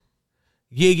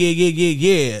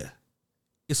Yeah.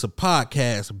 It's a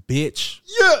podcast, bitch.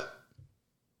 Yeah.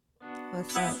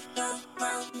 What's up?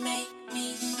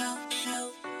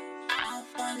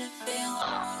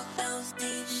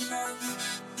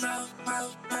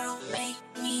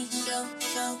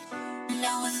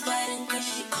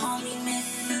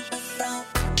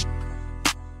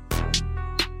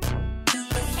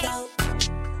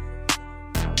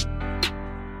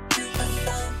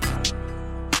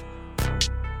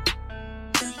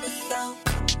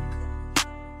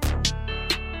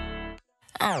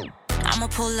 I'ma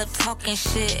pull up talking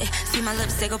shit. See my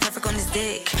lips, they go perfect on his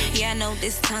dick. Yeah, I know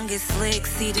this tongue is slick.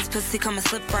 See this pussy come and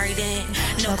slip right in.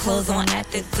 No clothes on at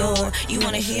the door. You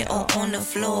wanna hear or on the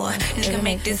floor? Nigga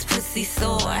make this pussy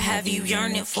sore. Have you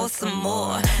yearning for some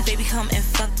more? Baby, come and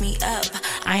fuck me up.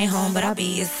 I ain't home, but I'll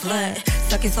be a slut.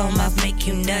 Suck his whole mouth, make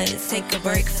you nuts. Take a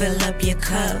break, fill up your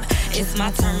cup. It's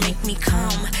my turn, make me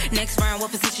come. Next round,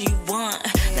 what position you want?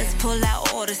 Let's pull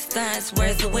out all the stunts.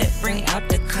 Where's the whip? Bring out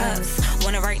the cups.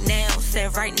 Want it right now,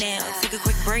 said right now. Take a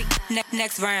quick break.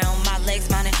 Next round, my legs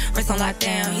mounted, wrist on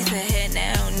lockdown. He said head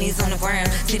now, knees on the ground.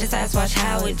 See this ass, watch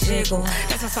how it jiggle.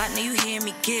 That's my spot, now you hear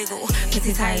me giggle.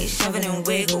 Pussy tight, shove it and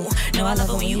wiggle. Know I love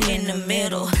it when you in the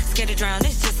middle. Scared to drown,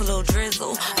 it's just a little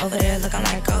drizzle. Over there looking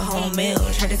like a whole meal.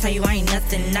 Try to tell you I ain't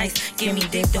nothing nice. Give me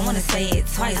dick, don't wanna say it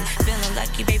twice. Feeling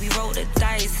lucky, baby, roll the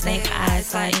dice. Snake eyes,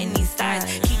 sliding these thighs.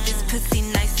 Keep this pussy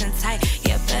nice and tight.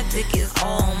 Yeah, that dick is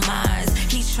all mine.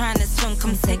 He's trying to swim,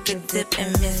 come take a dip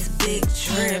and miss big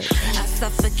trip. I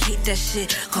suffocate that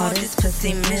shit, call this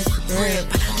pussy miss grip.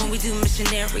 When we do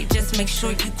missionary, just make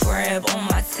sure you grab on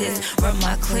my tits, rub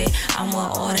my clit. I'm with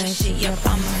all that shit, yep,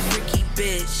 I'm a freaky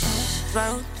bitch.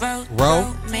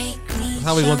 Roll. Make me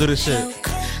How we gonna do this shit?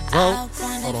 Roll.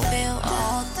 Hold on. Feel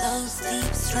all those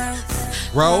deep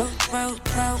strokes. Roll.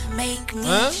 Make me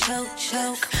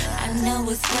choke. I know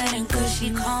it's wet and good. She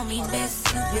call me Miss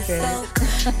Super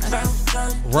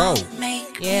Soak. Roll.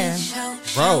 Make Yeah. me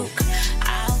choke. Roll.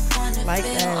 I wanna Like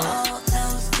feel that. all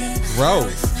those deep Roll.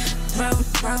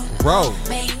 strokes. Roll.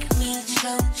 Make me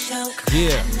choke.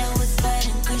 Yeah. I know it's wet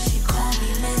and good. She call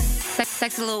me Miss.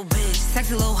 Sexy little bitch,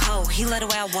 sexy little hoe. He let the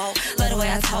way I walk, let the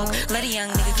way I talk. Let a young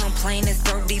nigga complain. His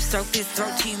throat deep, stroke this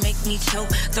throat till you make me choke.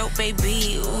 Throat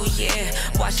baby, ooh yeah.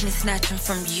 Watch me snatch him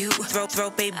from you.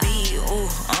 Throat baby, ooh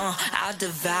I'll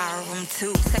devour him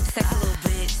too. Sexy little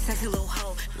bitch, sexy little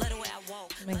hoe. Let the way I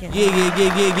walk.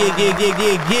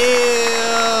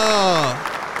 Yeah.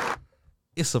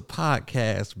 It's a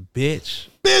podcast, bitch.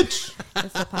 Bitch.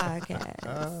 It's a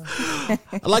podcast.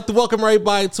 I'd like to welcome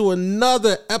everybody to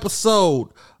another episode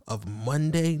of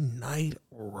Monday Night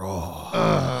Raw.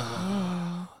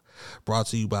 Brought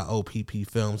to you by OPP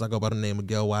Films. I go by the name of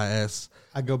Miguel YS.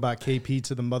 I go by KP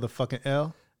to the motherfucking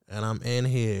L. And I'm in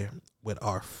here with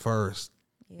our first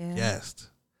Yeah. guest.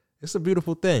 It's a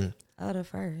beautiful thing. Oh, the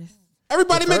first.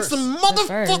 Everybody The make first. some The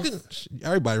motherfucking...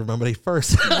 Everybody remember they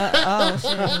first. Oh,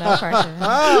 shit. No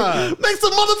pressure. Make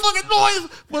some motherfucking noise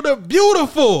for the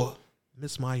beautiful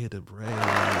Miss Maya Debrae.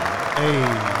 Hey.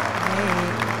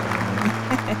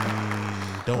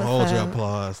 Don't What's hold your up?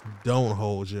 applause. Don't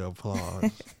hold your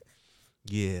applause.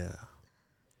 Yeah.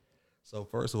 So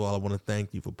first of all, I want to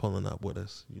thank you for pulling up with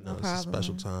us. You know, No it's a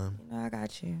special problem. time. You know I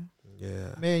got you.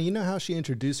 Yeah. Man, you know how she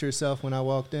introduced herself when I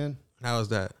walked in? How is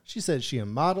that? She said she a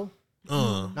model,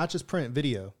 not just print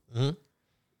video. Mhm.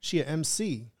 She a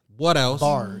MC, What else?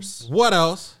 bars. What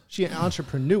else? She an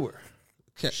entrepreneur.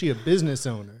 Okay. She a business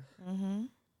owner.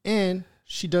 And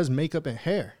she does makeup and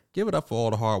hair. Give it up for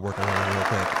all the hard working women real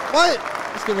quick. What?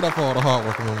 Let's give it up for all the hard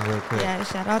working women real quick. Yeah,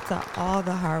 shout out to all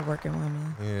the hardworking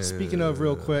women. Yeah. Speaking of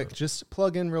real quick, just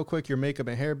plug in real quick your makeup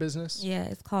and hair business. Yeah,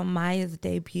 it's called Maya's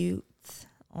Debut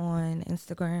on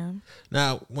Instagram.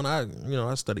 Now, when I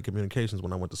studied communications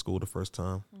when I went to school the first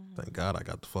time. Thank God I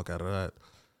got the fuck out of that.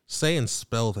 Say and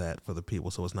spell that for the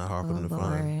people so it's not hard for them to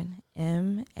find.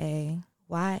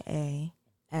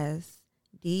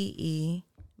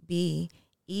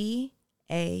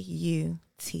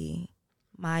 MAYASDEBEAUT.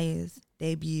 Maya's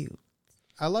Debut.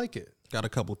 I like it. Got a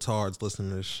couple tards listening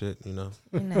to this shit, you know.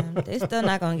 You know, they're still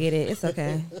not gonna get it. It's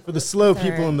okay. For the slow It's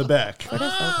people all right. in the back. For the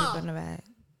slow people in the back.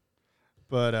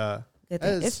 But Good thing.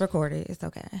 As- It's recorded. It's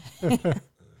okay.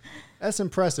 that's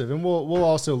impressive. And we'll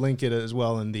also link it as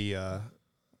well in the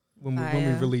when we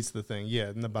Bio. release the thing. Yeah,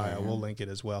 in the bio. Yeah. We'll link it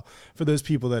as well for those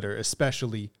people that are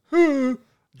especially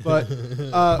but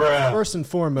first and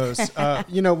foremost,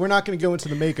 we're not going to go into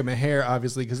the makeup and hair,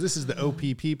 obviously, because this is the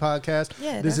OPP podcast.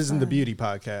 Yeah, this that's isn't the fine. beauty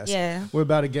podcast. Yeah. We're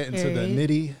about to get into the Period.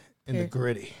 nitty and the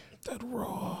gritty. That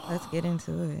raw. Let's get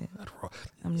into it. That raw.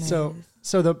 I'm So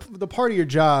the part of your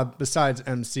job besides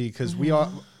MC, because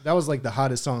that was like the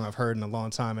hottest song I've heard in a long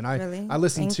time, and I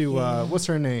listened to what's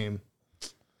her name?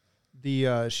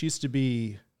 She used to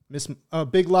be Miss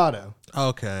Big Lotto.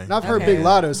 Okay. And I've heard Big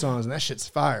Lotto songs, and that shit's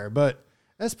fire, but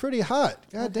that's pretty hot.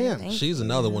 God damn. She's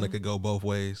another one that could go both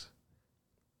ways.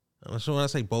 I'm sure when I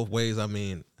say both ways, I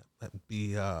mean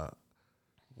be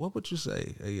what would you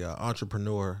say? A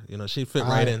entrepreneur. You know, she fit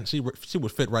right in. She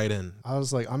would fit right in. I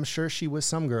was like, I'm sure she was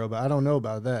some girl, but I don't know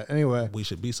about that. Anyway. We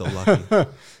should be so lucky.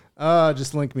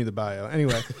 Just link me the bio.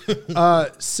 Anyway.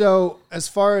 So as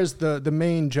far as the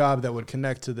main job that would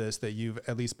connect to this that you've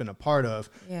at least been a part of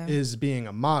is being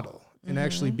a model and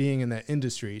actually being in that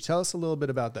industry. Tell us a little bit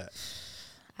about that.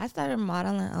 I started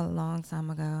modeling a long time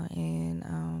ago,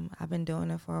 and I've been doing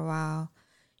it for a while.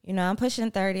 You know, I'm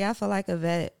pushing 30. I feel like a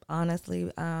vet, honestly.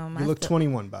 You look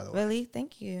 21, by the way. Really?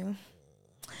 Thank you.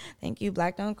 Thank you.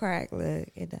 Black don't crack. Look,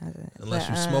 it doesn't. Unless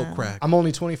you smoke crack. I'm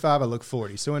only 25. I look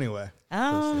 40. So anyway.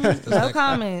 No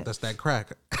comment. That's that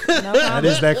crack. No comment. That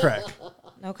is that crack.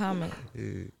 No comment.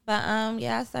 Yeah. But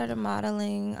I started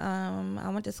modeling. I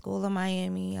went to school in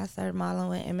Miami. I started modeling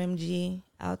with MMG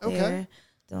out there,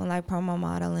 doing like promo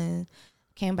modeling.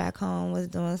 Came back home, was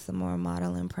doing some more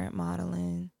modeling, print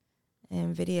modeling,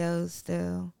 and videos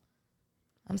still.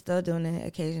 I'm still doing it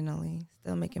occasionally,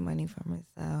 still making money from it.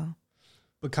 So,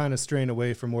 but kind of straying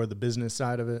away from more of the business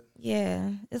side of it. Yeah,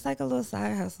 it's like a little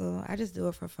side hustle. I just do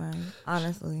it for fun,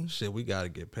 honestly. Shit, we got to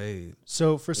get paid.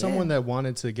 So for someone that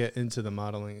wanted to get into the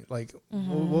modeling, like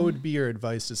what would be your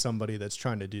advice to somebody that's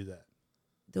trying to do that?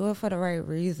 Do it for the right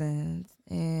reasons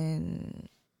and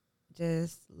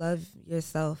just love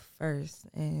yourself first.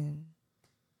 And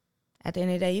at the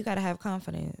end of the day, you got to have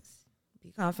confidence.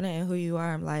 Be confident in who you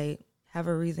are and like have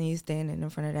a reason you standing in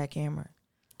front of that camera.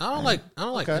 I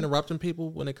don't like interrupting people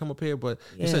when they come up here, but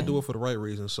you said do it for the right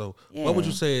reason. So what would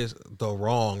you say is the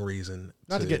wrong reason?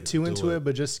 Not to get too into it,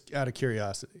 but just out of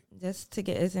curiosity. Just to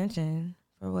get attention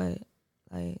for what?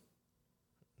 Like,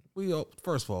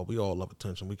 first of all, we all love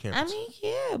attention. We can't. I mean,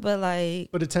 yeah, but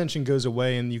like. But attention goes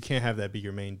away, and you can't have that be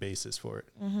your main basis for it.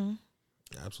 Mm-hmm.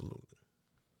 Absolutely.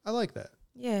 I like that.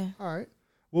 Yeah. All right.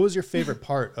 What was your favorite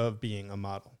part of being a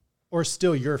model, or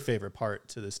still your favorite part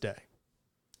to this day?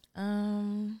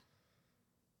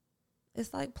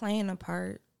 It's like playing a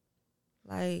part,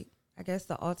 like I guess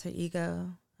the alter ego.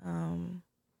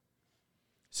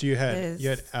 So you had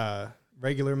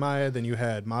regular Maya, then you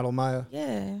had model Maya.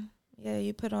 Yeah.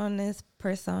 You put on this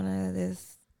persona,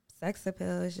 this sex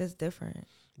appeal. It's just different.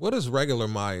 What is regular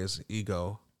Maya's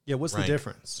ego? Yeah, what's the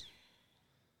difference?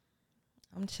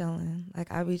 I'm chilling.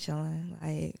 Like I be chilling.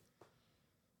 Like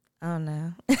I don't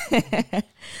know.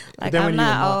 Like I'm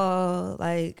not all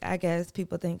like. I guess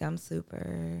people think I'm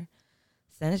super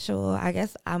sensual. I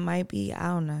guess I might be. I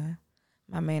don't know.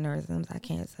 My mannerisms, I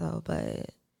can't tell,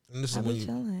 but and this is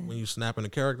when you snap in a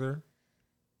character,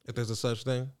 if there's a such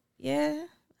thing. Yeah,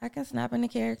 I can snap in a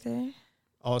character.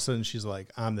 All of a sudden, she's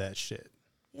like, "I'm that shit."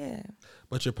 Yeah,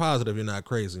 but you're positive. You're not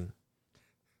crazy.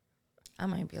 I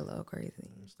might be a little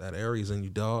crazy. It's that Aries in you,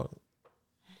 dog.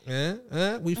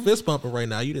 We fist bumping right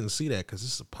now. You didn't see that because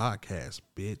this is a podcast,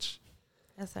 bitch.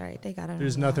 That's all right. They got it.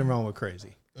 There's nothing wrong with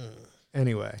crazy.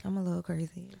 Anyway. I'm a little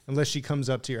crazy. Unless she comes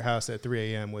up to your house at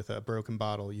 3 a.m. with a broken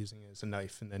bottle using it as a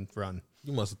knife and then run.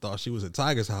 You must have thought she was at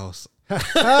Tiger's house. My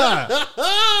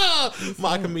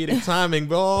comedic timing,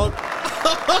 dog. It's a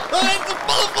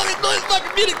motherfucking noise, my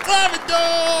comedic timing,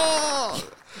 dog.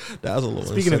 That was a little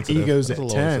Speaking of egos at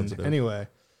 10. Anyway.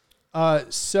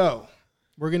 So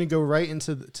we're going to go right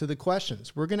into the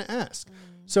questions we're going to ask.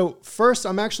 So first,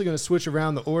 I'm actually going to switch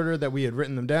around the order that we had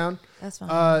written them down. That's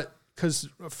fine. Because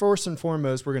first and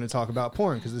foremost, we're going to talk about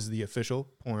porn because this is the official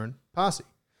porn posse.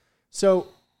 So,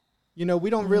 we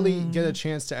don't really get a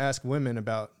chance to ask women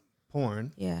about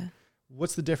porn. Yeah.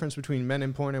 What's the difference between men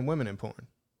in porn and women in porn?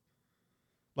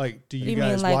 Like, do you mean,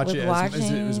 guys like, watch it?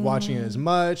 Is watching it as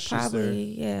much?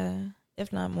 Probably, yeah.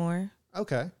 If not more.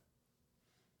 Okay.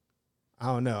 I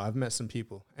don't know. I've met some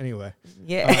people. Anyway.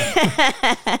 Yeah.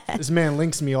 This man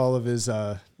links me all of his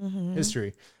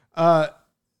history.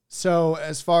 So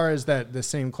as far as the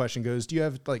same question goes, do you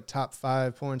have like top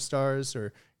 5 porn stars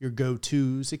or your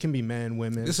go-tos? It can be men,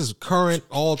 women. This is current,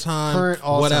 all time,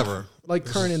 whatever. Like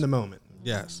current in the moment.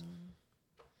 Yes.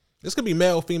 This could be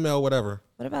male, female, whatever.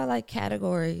 What about like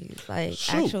categories? Like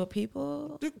actual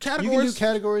people? Categories? You can do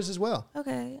categories as well.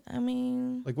 Okay. I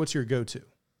mean. Like what's your go-to?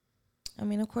 I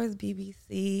mean, of course,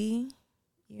 BBC.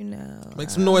 Make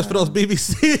some noise for those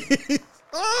BBC.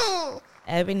 Oh.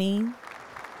 Ebony.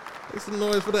 Make some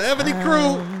noise for the Ebony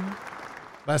crew.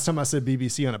 Last time I said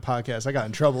BBC on a podcast, I got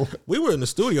in trouble. We were in the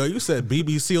studio. You said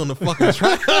BBC on the fucking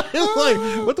track. It was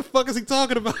like, what the fuck is he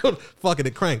talking about? Fucking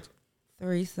it cranked.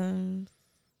 Threesomes.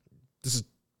 This is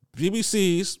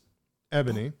BBC's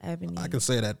Ebony. I can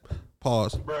say that.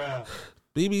 Pause.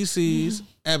 BBC's,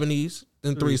 Ebony's,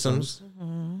 and threesomes.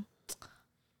 Mm-hmm.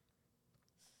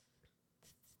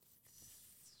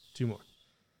 2 more.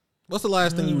 What's the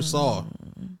last thing you saw?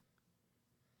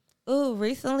 Ooh,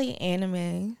 recently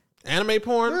anime. Anime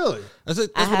porn? Really? That's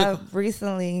it. I have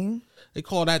recently. They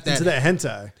call that. Into that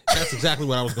hentai. That's exactly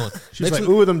what I was going. She's like,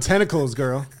 ooh, them tentacles,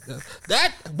 girl.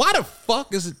 That why the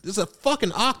fuck is a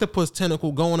fucking octopus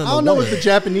tentacle going in? I don't know what the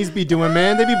Japanese be doing,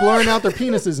 man. They be blurring out their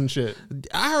penises and shit.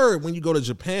 I heard when you go to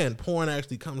Japan, porn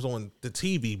actually comes on the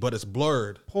TV, but it's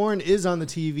blurred. Porn is on the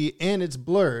TV and it's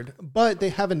blurred, but they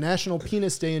have a National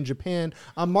Penis Day in Japan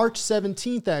on March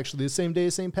 17th, actually, the same day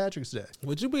as St. Patrick's Day.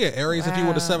 Would you be an Aries if you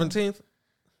were the 17th?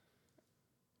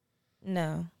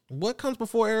 No. What comes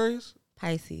before Aries?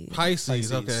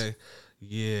 Pisces. Okay.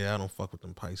 Yeah, I don't fuck with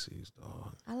them Pisces,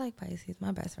 dog. I like Pisces.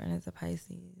 My best friend is a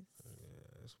Pisces.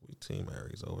 Yes, we team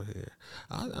Aries over here.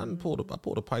 I pulled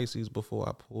a Pisces before.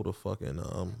 I pulled a fucking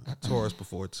Taurus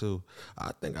before too.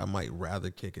 I think I might rather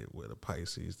kick it with a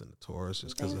Pisces than a Taurus,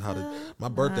 just because of how my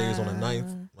birthday is on the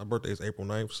 9th. My birthday is April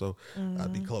 9th, so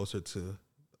I'd be closer to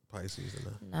Pisces than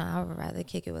that. No, I would rather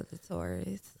kick it with a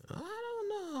Taurus. I don't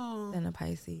know. Than a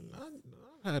Pisces.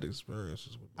 I've had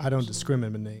experiences with I don't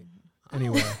discriminate.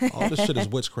 Anyway. All this shit is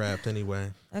witchcraft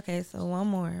anyway. Okay, so one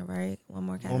more, right? One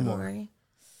more category. One more.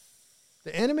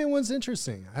 The anime one's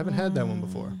interesting. I haven't had that one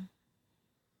before.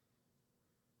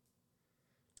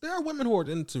 There are women who are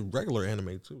into regular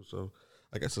anime too, so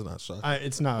I guess it's not shocking.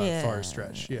 It's not a far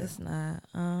stretch. Yeah, it's not.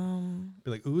 Be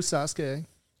like, ooh, Sasuke.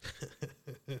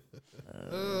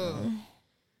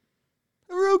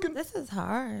 Haruken. This is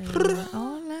hard.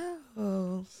 Oh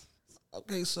no.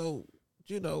 Okay, so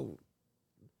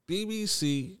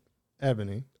BBC,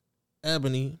 Ebony,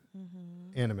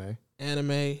 Mm-hmm.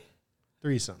 anime,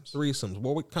 threesomes.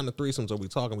 What kind of threesomes are we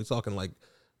talking? We talking like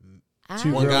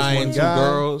one girls, guy and 2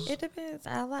 girls? It depends.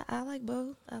 I like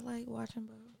both. I like watching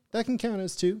both. That can count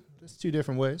as 2. That's 2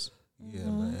 different ways. Yeah,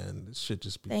 man. This shit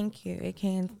just be. Thank you. It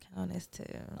can count as 2.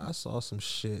 I saw some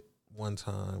shit one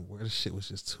time where the shit was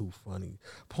just too funny.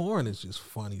 Porn is just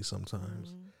funny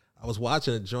sometimes. I was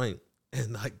watching a joint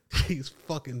and like these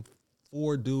fucking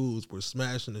 4 dudes were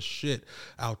smashing the shit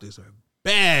out this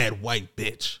bad white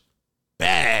bitch.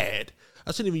 Bad.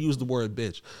 I shouldn't even use the word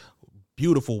bitch.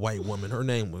 Beautiful white woman. Her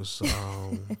name was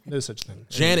no such thing.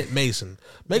 Janet Mason.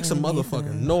 Make some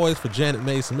motherfucking noise for Janet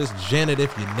Mason. Miss Janet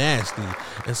if you're nasty.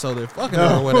 And so they're fucking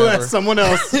her or whatever. That's someone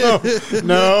else.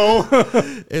 No.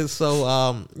 And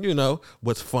so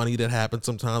what's funny that happens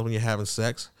sometimes when you're having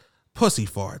sex? Pussy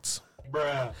farts.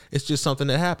 Bruh. It's just something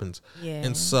that happens. Yeah.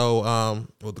 And so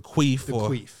the queef.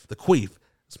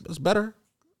 It's better.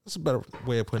 It's a better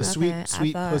way of putting it.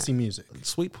 Sweet pussy music.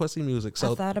 Sweet pussy music.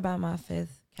 So I thought about my 5th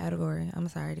category. I'm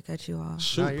sorry to cut you off.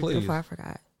 Shoot, please. Before I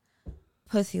forgot.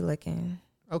 Pussy licking.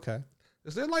 Okay.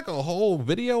 Is there like a whole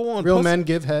video on Real pussy? Men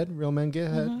give head. Real men give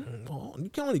head. Well, you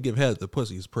can only give head if the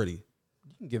pussy is pretty.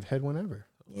 You can give head whenever.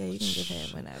 Yeah, you can give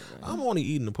head whenever. I'm only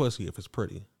eating the pussy if it's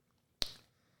pretty.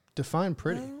 Define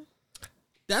pretty.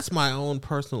 That's my own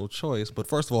personal choice. But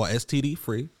first of all, STD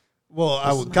free. Well,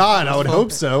 I would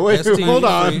hope so. Wait, STD hold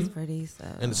on. free. Pretty, so.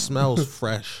 And it smells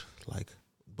fresh.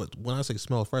 But when I say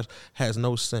smell fresh, has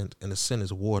no scent, and the scent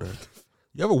is water.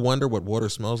 You ever wonder what water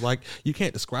smells like? You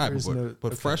can't describe it,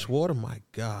 but fresh water, my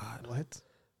God. What?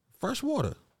 Fresh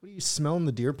water. What do you smell in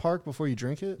the deer park before you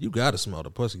drink it? You got to smell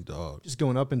the pussy, dog. Just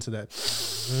going up into that.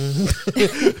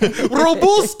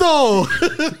 Robusto!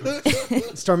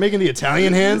 Start making the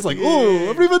Italian hands like,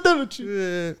 oh,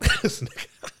 arrivederci.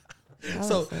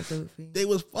 So they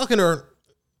was fucking her.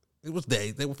 It was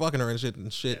they were fucking her and shit.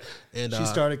 And she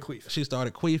started queefing. She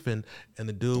started queefing, and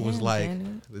the dude was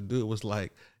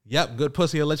like, "Yep, good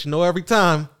pussy. I'll let you know every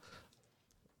time."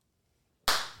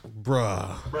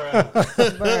 Bruh.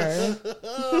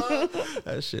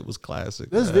 That shit was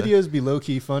classic. Those videos be low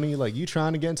key funny. Like you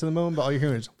trying to get into the moment, but all you're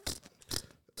hearing is.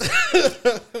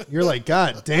 You're like,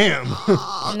 God damn.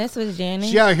 And this was Janet.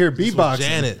 She out here beatboxing.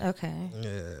 Janet. Okay.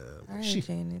 Yeah. All right,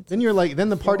 Janet. Then you're like, then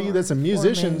the party that's a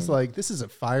musician's like, this is a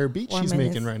fire beat she's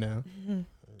making right now. Mm-hmm.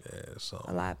 Yeah. So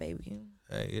a lot, baby.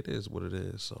 Hey, it is what it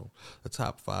is. So the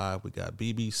top 5, we got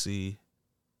BBC,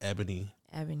 Ebony.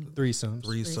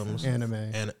 Threesomes. Anime.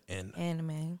 And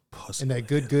anime. Pussy. And that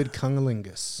good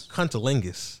cunnilingus.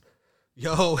 Cunnilingus.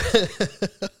 Yo.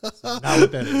 Not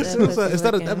what that is.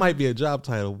 That might be a job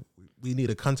title. We need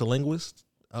a cunnilinguist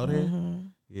out here.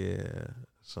 Yeah.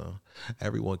 So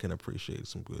everyone can appreciate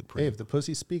some good Hey, if the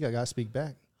pussy speak, I gotta speak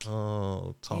back.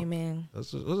 Oh, talk. Amen.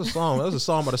 That's a song. That was a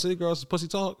song by the City Girls. Pussy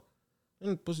Talk.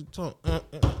 Pussy Talk.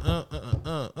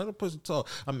 Pussy Talk.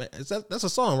 I mean, that's a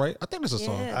song, right? I think that's a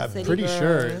song. Yeah. I'm City pretty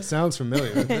sure it Girls. sounds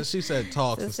familiar. She said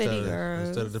talks The instead City of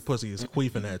Girls. the pussy is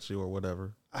queefing at you or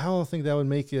whatever. I don't think that would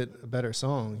make it a better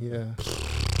song. Yeah.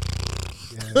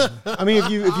 Yeah. I mean, if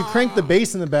you crank the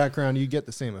bass in the background, you get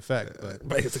the same effect. But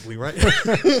Basically, right?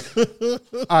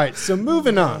 all right, so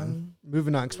moving on,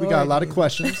 because we got a lot of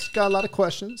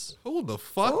questions. Who the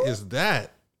fuck is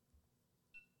that?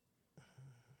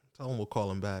 Tell him we'll call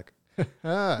him back.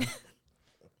 Ah.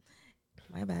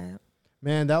 My bad.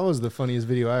 Man, that was the funniest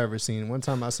video I ever seen. One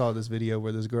time I saw this video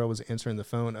where this girl was answering the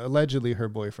phone, allegedly her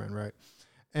boyfriend, right?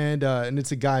 And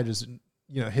it's a guy just,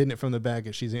 hitting it from the back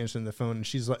as she's answering the phone. And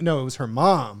she's like, no, it was her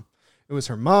mom. It was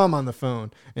her mom on the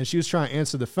phone. And she was trying to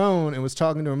answer the phone and was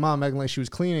talking to her mom, acting like she was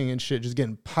cleaning and shit, just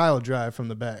getting pile drive from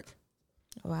the back.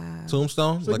 Wow.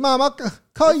 Tombstone? It's like, Mom, I'll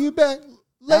call you back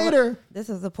later. This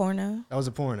is a porno? That was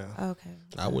a porno. Okay.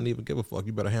 I wouldn't even give a fuck.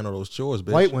 You better handle those chores,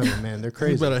 bitch. White women, man, they're You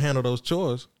crazy. better handle those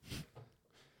chores.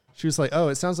 She was like, oh,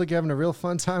 it sounds like you're having a real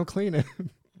fun time cleaning.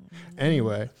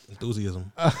 Anyway.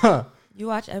 Enthusiasm. You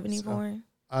watch ebony porn?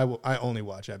 I only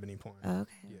watch ebony porn. Oh,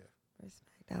 okay. Yeah.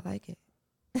 Respect. I like it.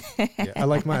 Yeah, I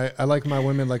like my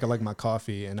women like I like my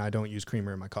coffee, and I don't use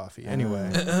creamer in my coffee.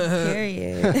 Anyway.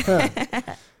 Period.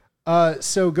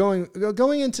 So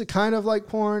going into kind of like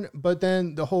porn, but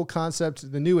then the whole concept,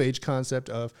 the new age concept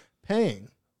of paying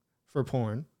for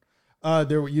porn.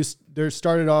 There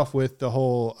started off with the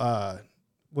whole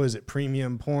what is it,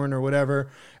 premium porn or whatever,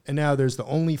 and now there's the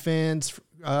OnlyFans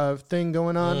thing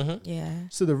going on. Mm-hmm. Yeah.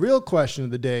 So the real question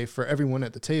of the day for everyone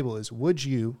at the table is: would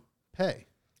you pay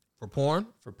For porn?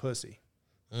 for pussy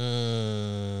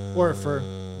Mm. or for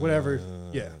whatever?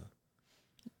 Yeah.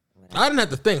 I didn't have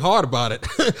to think hard about it.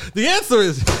 The answer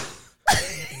is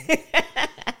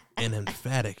an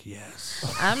emphatic yes.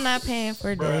 I'm not paying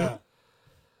for dick.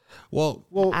 Well,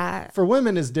 For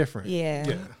women is different.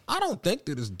 Yeah. I don't think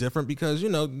that it's different because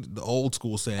the old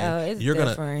school saying it's you're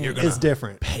different. gonna It's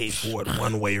different. pay for it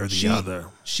one way or the other.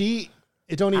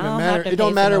 It don't even I don't matter. have to It don't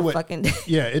pay for matter no what. fucking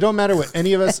Yeah, it don't matter what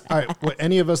any of us. All right, what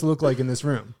any of us look like in this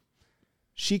room.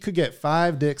 She could get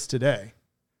 5 dicks today.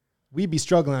 We'd be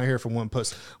struggling out here for one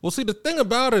pussy. Well, see, the thing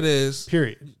about it is,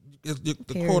 Period. the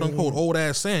quote unquote old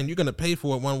ass saying you're gonna pay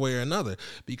for it one way or another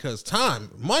because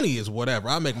money is whatever.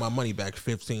 I make my money back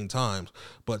 15 times,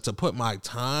 but to put my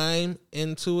time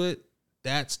into it,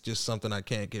 that's just something I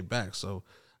can't get back. So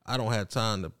I don't have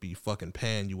time to be fucking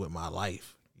paying you with my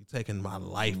life. You taking my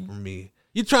life from me.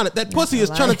 That pussy is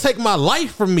trying to take my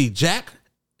life from me, Jack.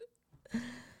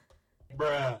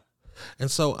 Bruh.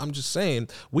 And so I'm just saying,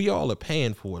 we all are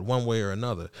paying for it one way or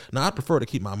another. Now, I prefer to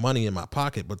keep my money in my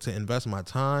pocket, but to invest my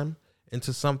time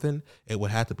into something, it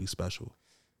would have to be special.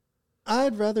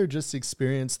 I'd rather just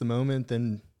experience the moment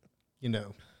than,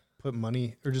 put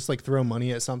money or just like throw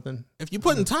money at something. If you're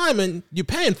putting time in, you're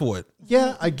paying for it.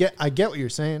 Yeah, I get what you're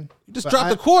saying. You just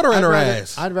dropped a quarter in her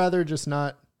ass. I'd rather just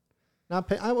not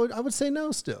pay. I would say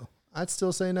no still. I'd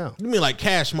still say no. You mean like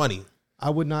cash money? I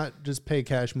would not just pay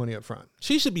cash money up front.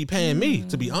 She should be paying me,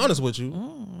 to be honest with you.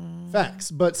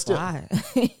 Facts, but still. Why?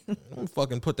 Don't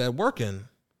fucking put that work in.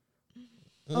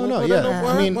 Oh no, yeah.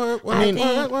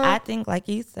 I think like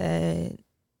you said,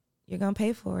 you're gonna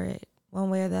pay for it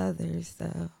one way or the other.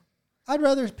 So I'd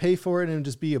rather pay for it and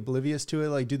just be oblivious to it,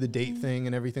 like do the date thing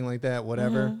and everything like that,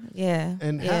 whatever. Yeah.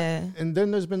 And and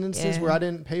then there's been instances where I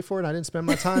didn't pay for it, I didn't spend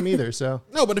my time either. So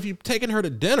no, but if you're taking her to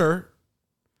dinner,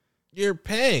 you're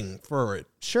paying for it.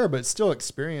 Sure, but it's still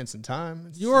experience and time.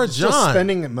 You're it's John. Just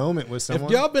spending a moment with someone.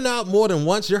 If y'all been out more than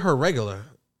once, you're her regular.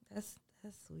 That's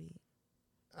sweet.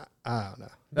 I don't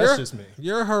know. That's just me.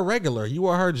 You're her regular. You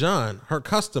are her John, her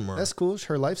customer. That's cool.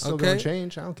 Her life's still going to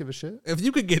change. I don't give a shit. If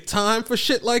you could get time for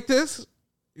shit like this,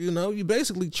 you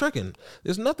basically tricking.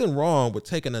 There's nothing wrong with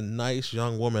taking a nice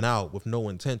young woman out with no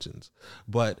intentions.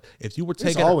 But if you were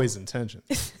taking... There's always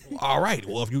intentions. All right.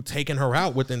 Well, if you're taking her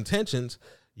out with intentions,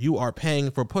 you are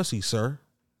paying for pussy, sir.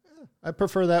 I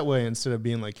prefer that way instead of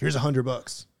being like, here's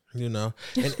 $100.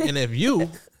 And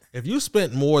if you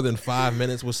spent more than 5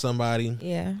 minutes with somebody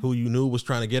who you knew was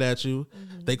trying to get at you,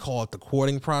 they call it the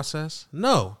courting process.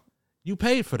 No, you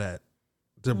paid for that,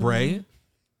 Debrae.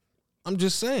 I'm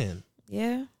just saying.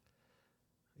 Yeah.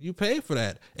 You paid for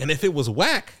that. And if it was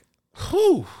whack,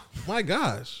 whew, my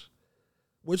gosh.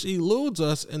 Which eludes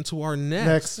us into our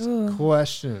next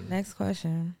question. Next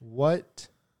question. What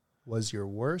was your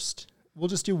worst? We'll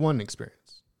just do one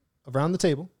experience. Around the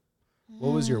table,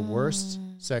 what was your worst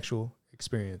sexual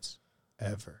experience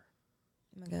ever?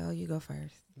 Miguel, you go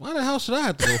first. Why the hell should I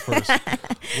have to go first?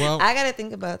 Well, I gotta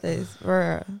think about this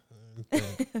for real.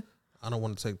 Okay. I don't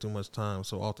want to take too much time.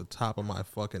 So off the top of my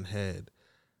fucking head,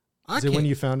 Is it when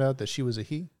you found out that she was a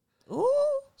he? Ooh.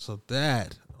 So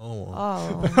that,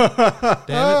 Oh.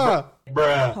 damn it,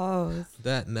 Bruh. Pause.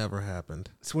 that never happened.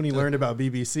 It's when he learned about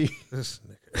BBC. This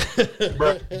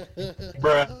nigga.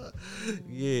 Bruh.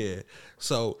 Yeah.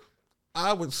 So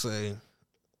I would say,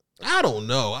 I don't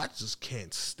know. I just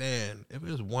can't stand. If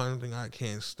there's one thing I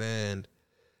can't stand,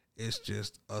 it's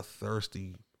just a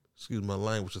thirsty, excuse my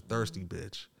language, a thirsty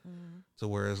bitch. So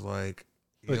whereas like,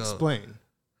 Explain.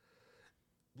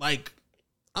 like,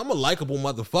 I'm a likable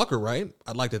motherfucker, right?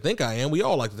 I'd like to think I am. We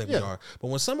all like to think we are. But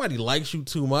when somebody likes you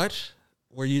too much,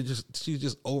 where she's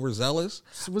just overzealous.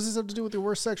 So what's this have to do with your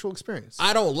worst sexual experience?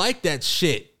 I don't like that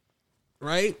shit,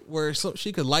 right? Where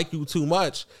she could like you too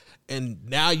much, and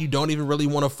now you don't even really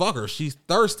want to fuck her. She's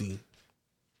thirsty.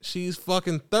 She's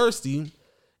fucking thirsty,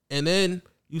 and then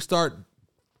you start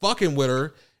fucking with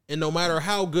her, and no matter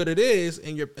how good it is,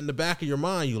 in the back of your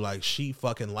mind, you like, she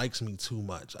fucking likes me too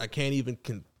much. I can't even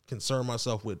concern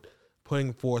myself with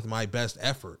putting forth my best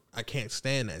effort. I can't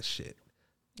stand that shit.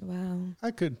 Wow.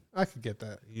 I could get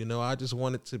that. You know, I just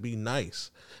want it to be nice.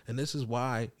 And this is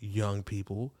why, young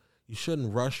people, you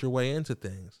shouldn't rush your way into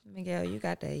things. Miguel, you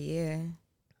got that You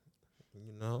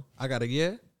know, I got a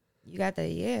yeah. You got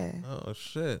that Oh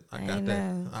shit, I got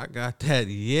know. that. I got that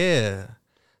yeah.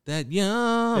 That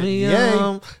yum That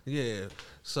yum. Yeah.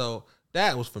 So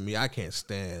that was for me. I can't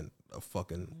stand a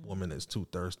fucking woman that's too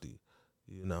thirsty.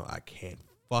 You know, I can't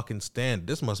fucking stand it.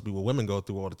 This must be what women go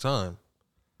through all the time.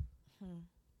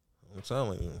 I'm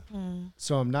telling you.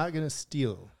 So I'm not gonna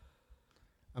steal.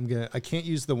 I can't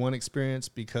use the one experience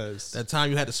because That time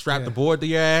you had to strap the board to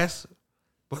your ass,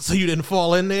 but so you didn't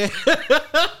fall in there.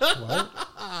 what?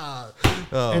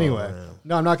 Oh, Anyway, man.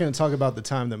 no, I'm not going to talk about the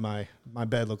time that my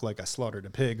bed looked like I slaughtered a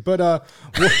pig. But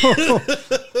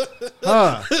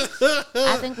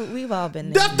I think we've all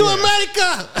been there. Death to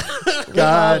America. We've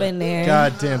all been there.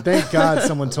 God damn! Thank God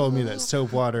someone told me that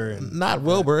soap water and Not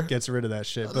Wilbur. gets rid of that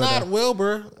shit. But, Not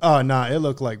Wilbur. oh no, it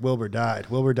looked like Wilbur died.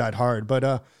 Wilbur died hard.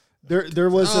 But there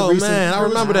was a Oh recent. man, I there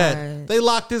was- remember that. Right. They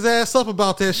locked his ass up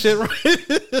about that shit,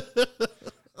 right?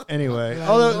 Anyway,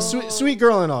 although sweet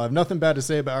girl and all, I have nothing bad to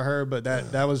say about her. But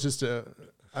that was just a.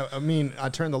 I mean, I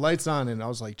turned the lights on and I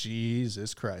was like,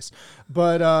 Jesus Christ.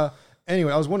 But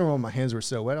anyway, I was wondering why my hands were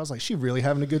so wet. I was like, she really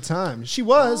having a good time. She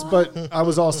was, but I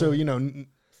was also,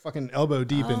 fucking elbow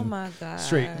deep Oh in my God.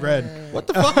 straight red. What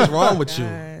the fuck is wrong with you?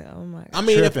 Oh my God. I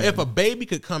mean, Tripping. if a baby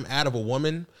could come out of a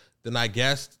woman, then I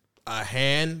guess a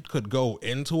hand could go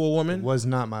into a woman. Was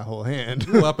not my whole hand.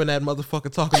 You up in that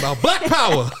motherfucker talking about black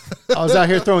power. I was out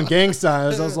here throwing gang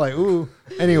signs. I was like, ooh.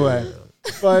 Anyway,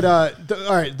 but all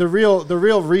right, the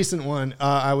real recent one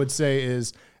I would say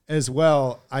is as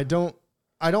well. I don't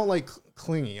like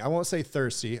clingy. I won't say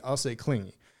thirsty. I'll say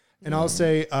clingy, and I'll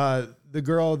say the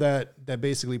girl that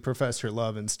basically professed her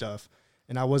love and stuff.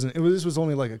 And I wasn't. This was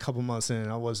only like a couple months in,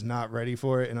 and I was not ready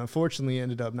for it, and unfortunately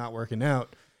ended up not working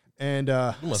out. And You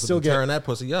must still have been get tearing that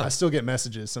pussy up. I still get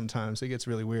messages sometimes. It gets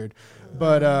really weird.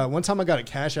 But one time I got a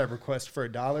Cash App request for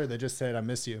 $1 that just said, I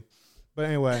miss you. But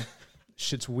anyway,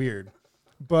 shit's weird.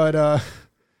 But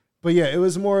yeah, it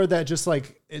was more that just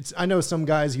like, I know some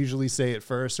guys usually say it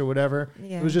first or whatever.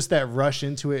 Yeah. It was just that rush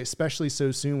into it, especially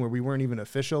so soon where we weren't even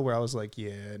official, where I was like,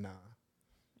 yeah, nah.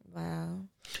 Wow.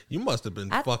 You must have been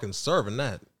fucking serving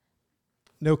that.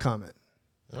 No comment.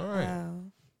 All right. Wow.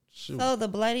 Shoot. So the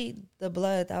blood,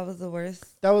 that was the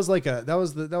worst. That was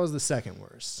the second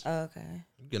worst. Oh, okay.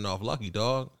 You getting off lucky,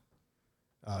 dog.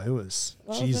 It was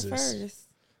What Jesus. was the first?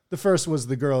 The first was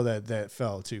the girl that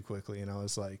fell too quickly, and I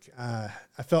was like, I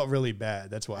felt really bad.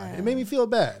 That's why it made me feel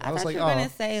bad. I was thought like, you were gonna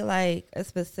say like a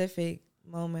specific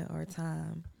moment or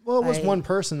time. well, it was like- one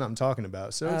person I'm talking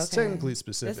about, so it's Okay. technically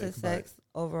specific. Just the but sex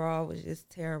overall was just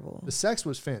terrible. the sex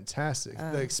was fantastic.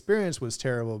 The experience was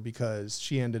terrible because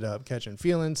she ended up catching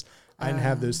feelings. I didn't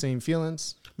have those same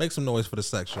feelings. Make some noise for the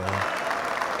sex, y'all.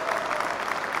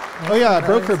 Oh yeah, I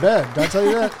broke her bed. Did I tell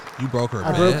you that? You broke her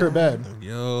I bed. broke her bed.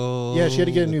 Yo. Yeah, she had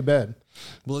to get a new bed.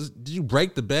 Well, did you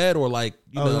break the bed or like,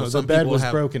 No, the some bed people was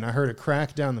have... broken. I heard a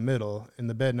crack down the middle, and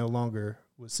the bed no longer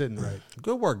was sitting right.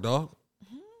 Good work, dog.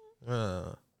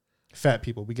 Fat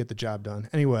people, we get the job done.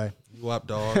 Anyway, You up,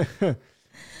 dog.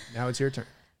 now it's your turn.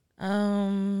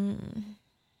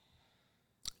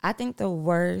 I think the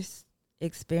worst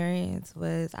experience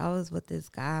was I was with this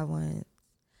guy once.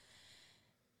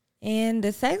 And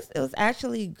the sex, it was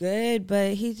actually good,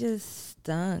 but he just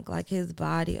stunk. Like his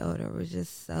body odor was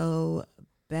just so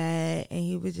bad, and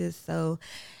he was just so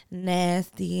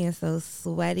nasty and so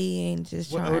sweaty and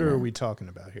just. What odor are we talking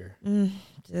about here?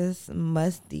 Just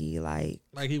musty, like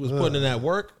he was putting in that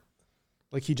work.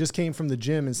 Like he just came from the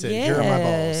gym and said, "Here are my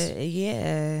balls."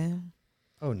 Yeah.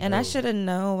 Oh no! And I should have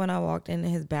known when I walked into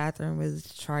his bathroom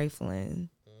was trifling,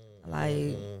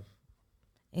 like.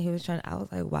 And he was trying. I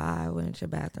was like, "Why? I went into your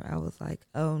bathroom." I was like,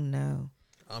 "Oh no."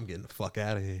 I'm getting the fuck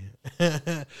out of here.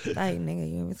 Like,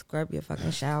 nigga, you even scrub your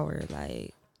fucking shower.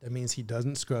 Like, that means he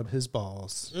doesn't scrub his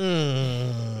balls. You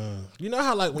know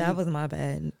how like when that was my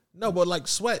bad. No, but like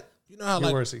sweat. You know how Your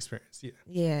like worst experience. Yeah.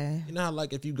 Yeah. You know how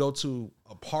like if you go to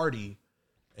a party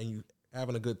and you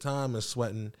having a good time and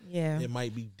sweating, it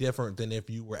might be different than if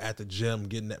you were at the gym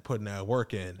putting that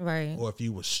work in, right? Or if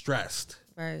you were stressed,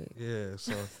 right? Yeah.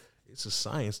 So it's a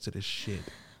science to this shit.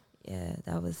 Yeah,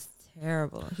 that was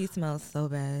terrible. He smells so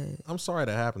bad. I'm sorry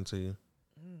that happened to you.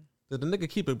 Did the nigga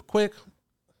keep it quick?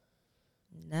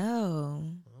 No.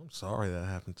 I'm sorry that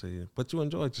happened to you. But you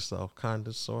enjoyed yourself,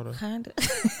 kinda, sorta. Kinda.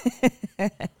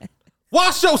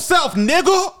 Wash yourself,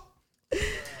 nigga!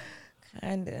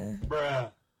 Kinda.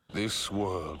 Bruh. This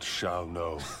world shall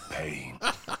know pain.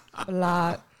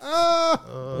 Block.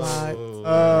 My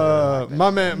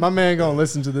man gonna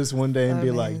listen to this one day and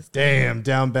be like, "Damn,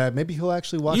 down bad." Maybe he'll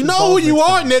actually watch. You know who you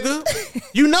are, nigga.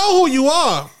 You know who you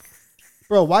are,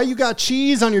 bro. Why you got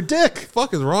cheese on your dick?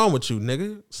 Fuck is wrong with you,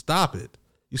 nigga? Stop it.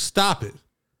 You stop it.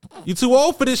 You too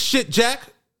old for this shit, Jack.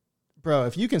 Bro,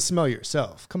 if you can smell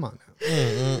yourself, come on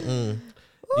now.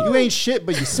 You ain't shit,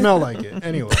 but you smell like it.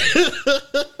 Anyway.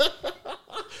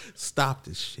 Stop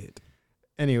this shit.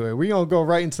 Anyway, we're going to go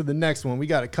right into the next one. We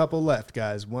got a couple left,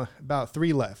 guys. About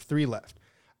three left.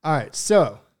 All right,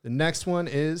 so the next one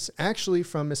is actually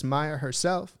from Miss Maya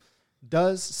herself.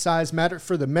 Does size matter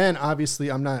for the men?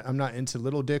 Obviously, I'm not into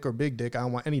little dick or big dick. I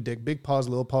don't want any dick. Big paws,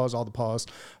 little paws, all the paws.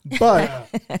 But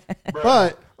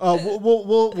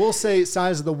we'll say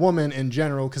size of the woman in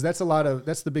general, because that's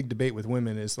the big debate with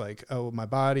women is like, oh, my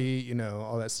body, you know,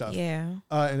 all that stuff. Yeah.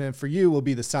 And then for you will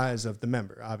be the size of the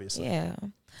member, obviously. Yeah.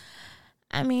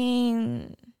 I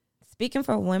mean, speaking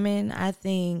for women, I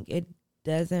think it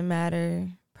doesn't matter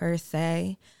per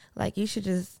se. Like, you should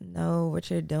just know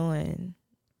what you're doing.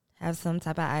 Have some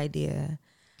type of idea.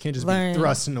 Can't just be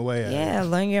thrusting away at it. Yeah,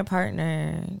 learn your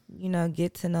partner. You know,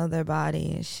 get to know their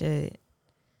body and shit.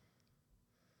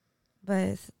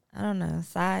 But, I don't know,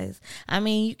 size. I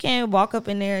mean, you can't walk up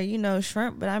in there, you know,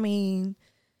 shrimp. But, I mean,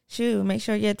 shoot, make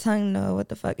sure your tongue know what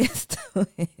the fuck it's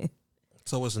doing.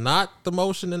 So it's not the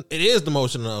motion, it is the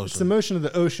motion of the ocean. It's the motion of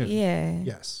the ocean. Yeah.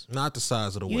 Yes. Not the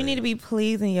size of the wave. You need to be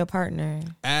pleasing your partner.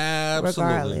 Absolutely.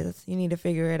 Regardless. You need to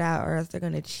figure it out or else they're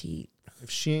going to cheat. If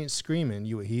she ain't screaming,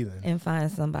 you a heathen. And find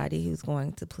somebody who's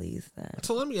going to please them.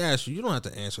 So let me ask you, you don't have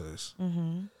to answer this.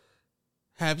 Mm-hmm.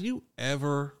 Have you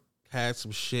ever had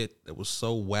some shit that was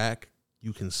so whack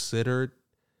you considered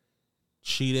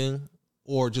cheating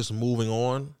or just moving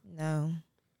on? No.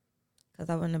 Because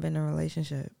I wouldn't have been in a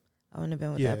relationship. I wouldn't have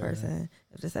been with that person.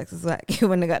 If the sex was whack, you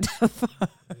wouldn't have got that far.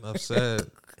 Enough said.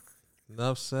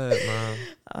 Enough said, man.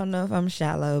 I don't know if I'm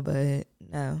shallow, but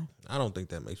no. I don't think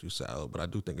that makes you shallow, but I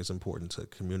do think it's important to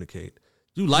communicate.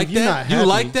 You like that? You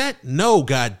like that? No,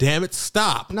 God damn it,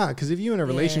 stop. Nah, because if you're in a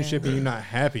relationship and you're not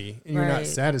happy and you're not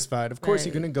satisfied, of course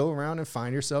you're going to go around and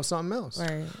find yourself something else.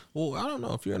 Right. Well, I don't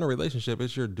know. If you're in a relationship,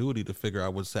 it's your duty to figure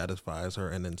out what satisfies her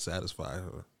and then satisfy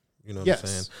her. You know what I'm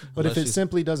saying? But if it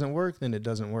simply doesn't work, then it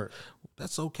doesn't work.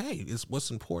 That's okay. It's what's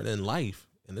important in life.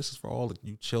 And this is for all of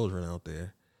you children out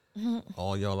there,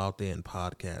 all y'all out there in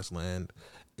podcast land.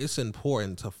 It's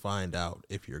important to find out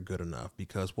if you're good enough,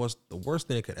 because what's the worst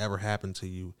thing that could ever happen to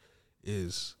you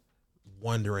is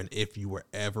wondering if you were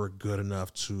ever good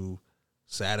enough to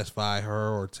satisfy her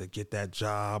or to get that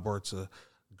job or to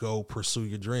go pursue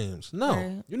your dreams.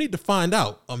 No, you need to find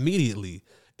out immediately.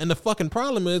 And the fucking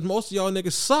problem is most of y'all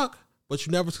niggas suck, but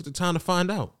you never took the time to find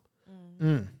out.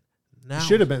 Now you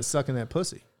should have been sucking that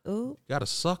pussy. Ooh. Gotta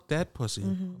suck that pussy.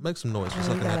 Make some noise for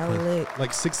sucking that pussy. Lick.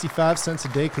 Like 65 cents a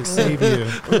day could save you.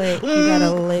 Lick. You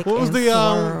gotta lick. What was and the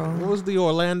what was the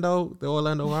Orlando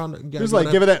round? It was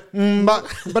like, give it that yeah.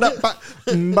 Look, but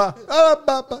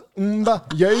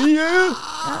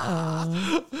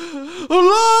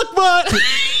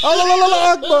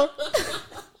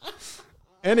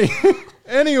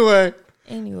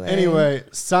Anyway,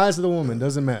 size of the woman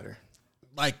doesn't matter.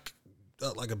 Like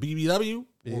a BBW?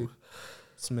 Big,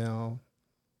 smell,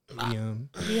 medium.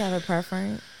 Do you have a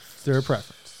preference? Is there a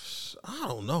preference? I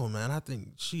don't know, man. I think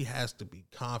she has to be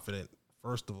confident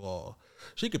First of all,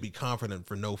 she could be confident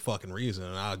for no fucking reason,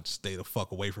 and I'll stay the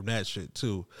fuck away from that shit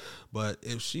too. But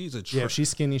if she's a if she's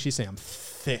skinny, she's saying I'm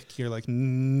thick. You're like,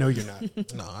 no, you're not.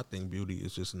 No, I think beauty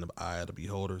is just in the eye of the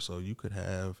beholder. So you could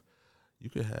have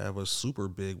a super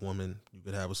big woman. You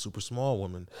could have a super small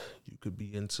woman. You could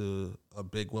be into a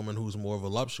big woman who's more of a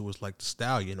voluptuous, like the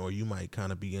Stallion, or you might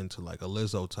kind of be into like a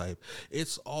Lizzo type.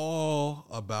 It's all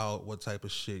about what type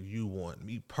of shit you want.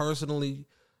 Me personally,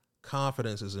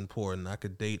 confidence is important. I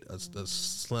could date a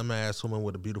slim ass woman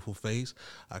with a beautiful face.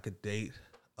 I could date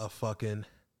a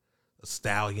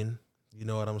stallion. You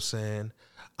know what I'm saying?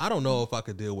 I don't know if I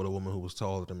could deal with a woman who was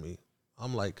taller than me.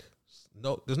 I'm like,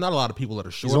 no, there's not a lot of people that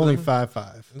are shorter. He's only than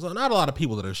 5'5". There's not a lot of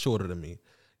people that are shorter than me,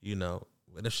 you know.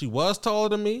 But if she was taller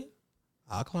than me,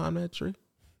 I'll climb that tree.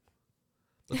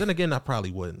 But then again, I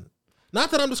probably wouldn't. Not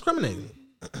that I'm discriminating.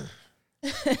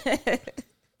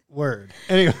 Word.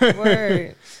 Anyway.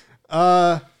 Word.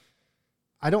 I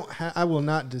will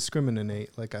not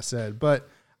discriminate, like I said, but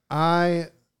I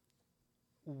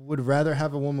would rather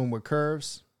have a woman with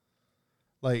curves.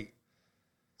 Like,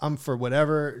 I'm for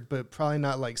whatever, but probably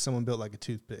not like someone built like a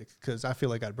toothpick, because I feel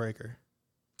like I'd break her.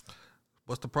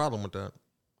 What's the problem with that?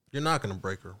 You're not going to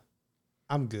break her.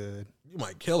 I'm good. You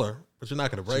might kill her, but you're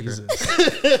not going to break her.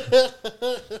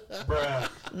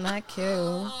 Not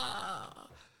kill.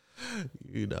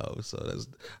 You know, so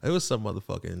it was some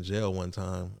motherfucker in jail one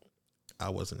time. I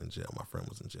wasn't in jail. My friend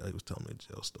was in jail. He was telling me a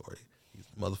jail story.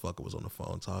 Motherfucker was on the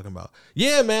phone talking about,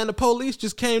 yeah, man, the police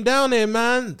just came down there,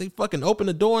 man. They fucking opened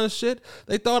the door and shit.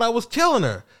 They thought I was killing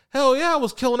her. Hell yeah, I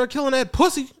was killing her, killing that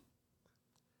pussy.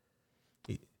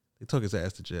 He took his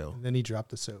ass to jail. And then he dropped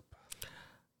the soap.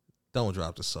 Don't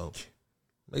drop the soap.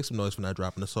 Make some noise for not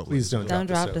dropping the soap. Please don't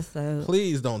drop the soap.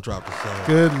 Please don't drop the soap.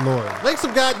 Good Lord. Make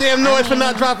some goddamn noise for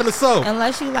not dropping the soap.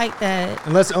 Unless you like that.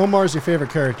 Unless Omar's your favorite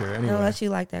character. Anyway. Unless you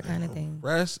like that kind of thing.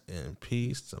 Rest in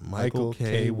peace to Michael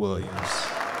K. Williams.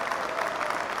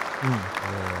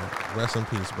 Yeah, rest in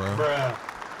peace, bro.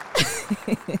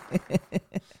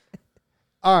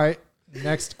 All right.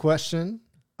 Next question.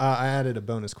 I added a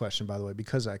bonus question, by the way,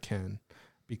 because I can.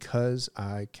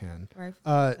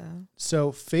 Right.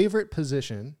 So favorite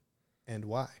position and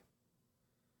why?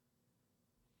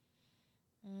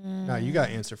 No, you got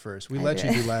to answer first. We let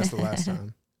you do the last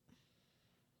time.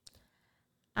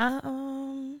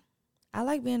 I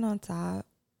like being on top.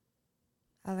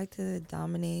 I like to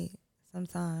dominate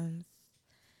sometimes.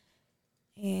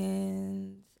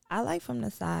 And I like from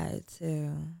the side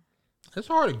too. It's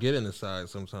hard to get in the side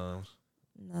sometimes.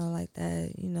 Like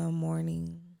that,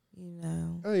 morning.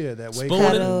 Oh yeah, that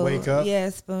wake up. Yeah,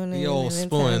 spooning. The old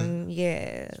spoon.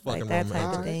 Yeah, like that romantic.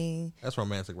 type of thing. That's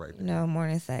romantic right there.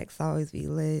 Morning sex always be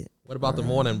lit. What about the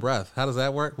morning breath? How does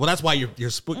that work? Well, that's why you're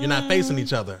not facing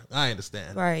each other. I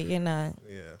understand. Right, you're not.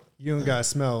 Yeah. You don't gotta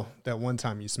smell that one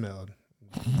time you smelled.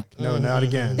 No, not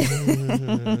again.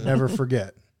 Never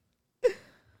forget.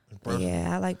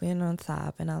 Yeah, I like being on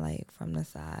top and I like from the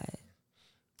side.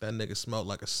 That nigga smelled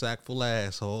like a sack full of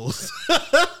assholes.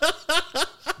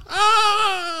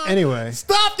 Anyway.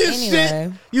 Stop this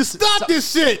shit. You stop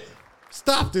this shit.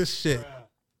 Stop this shit.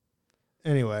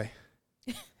 Anyway.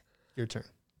 Your turn.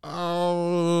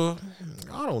 I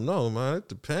don't know, man. It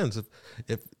depends.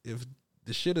 If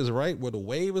the shit is right where the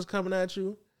wave is coming at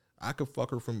you, I could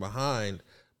fuck her from behind,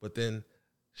 but then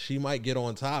she might get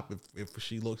on top if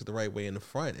she looks the right way in the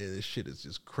front and this shit is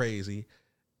just crazy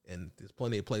and there's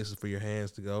plenty of places for your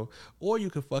hands to go. Or you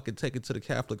could fucking take it to the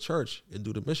Catholic Church and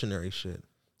do the missionary shit,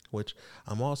 which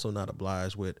I'm also not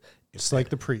obliged with. Just like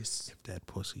the priests. If that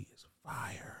pussy is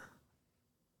fire.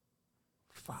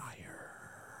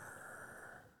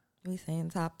 We saying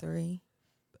top 3.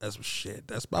 That's shit.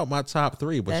 That's about my top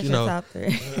 3. But that's your top 3.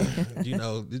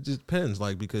 It just depends.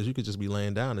 Like, because you could just be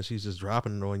laying down and she's just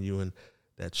dropping it on you and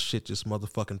that shit just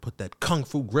motherfucking put that kung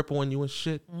fu grip on you and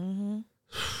shit. Mm-hmm.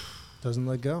 Doesn't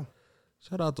let go.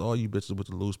 Shout out to all you bitches with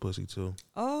the loose pussy too.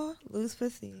 Oh, loose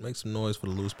pussy. Make some noise for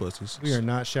the loose pussies. We are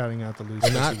not shouting out the loose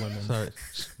pussy women. Sorry.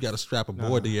 You got to strap a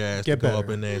board to your ass Get to better. go up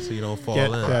in there so you don't fall Get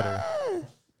in. better.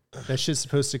 That shit's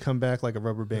supposed to come back like a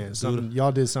rubber band.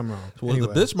 Y'all did something wrong. Well,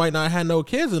 anyway. the bitch might not have no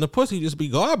kids and the pussy just be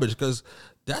garbage because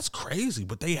that's crazy,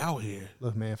 but they out here.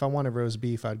 Look, man, if I wanted roast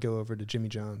beef, I'd go over to Jimmy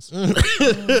John's.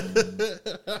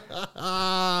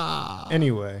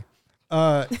 Anyway.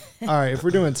 All right, if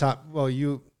we're doing top, well,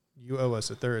 you owe us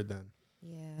a third then.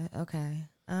 Yeah, okay.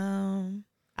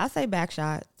 I'll say back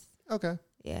shots. Okay.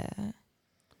 Yeah.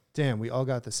 Damn, we all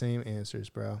got the same answers,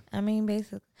 bro. I mean,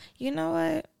 basically, you know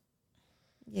what?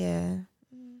 Yeah,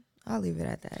 I'll leave it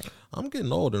at that. I'm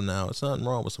getting older now. It's nothing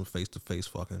wrong with some face-to-face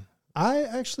fucking. I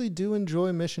actually do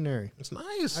enjoy missionary. It's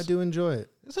nice. I do enjoy it.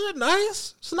 Isn't it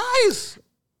nice? It's nice.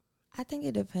 I think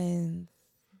it depends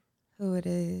who it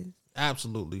is.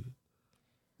 Absolutely.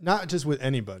 Not just with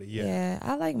anybody. Yeah,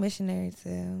 I like missionary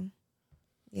too.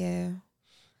 Yeah.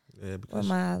 Yeah, because With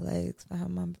my legs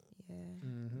behind my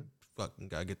fucking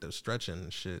gotta get the stretching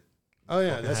and shit. Oh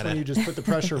yeah, that's when you just put the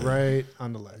pressure right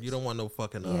on the legs. You don't want no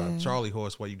fucking Charlie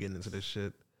horse while you getting into this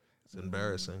shit. It's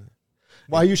embarrassing.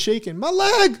 Why are you shaking? My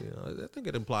leg. You know, I think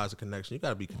it implies a connection. You got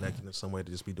to be connected in some way to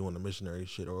just be doing the missionary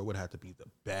shit, or it would have to be the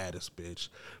baddest bitch.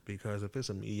 Because if it's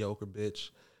a mediocre bitch,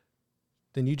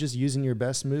 then you just using your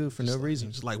best move for no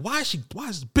reason. Just like, why is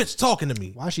this bitch talking to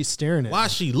me? Why is she staring at me? Why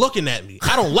is she looking at me?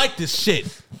 I don't like this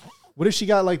shit. What if she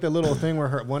got like the little thing where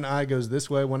her one eye goes this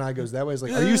way, one eye goes that way? It's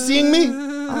like, are you seeing me?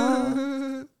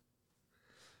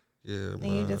 Yeah, and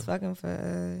you just fucking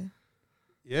for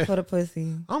the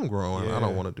pussy. I'm growing. Yeah. I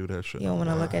don't want to do that shit. You don't want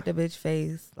to look at the bitch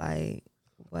face. Like,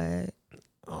 what? I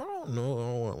don't know. I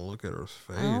don't want to look at her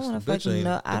face. I don't want to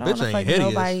fuck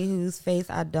nobody whose face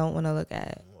I don't want to look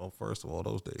at. Well, first of all,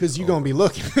 those days. Because you're going to be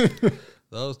looking.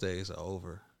 Those days are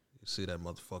over. You see that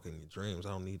motherfucker in your dreams. I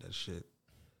don't need that shit.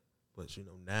 But, you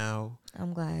know, now.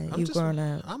 I'm glad you've grown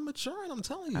up. I'm maturing. I'm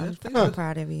telling you. I'm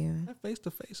proud of you. That face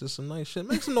to face is some nice shit.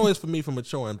 Make some noise for me for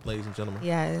maturing, ladies and gentlemen.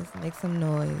 Yes, make some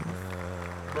noise.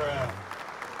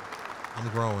 I'm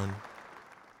growing.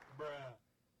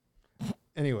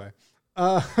 Anyway.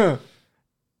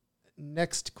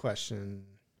 Next question.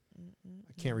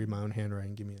 I can't read my own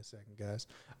handwriting. Give me a second, guys.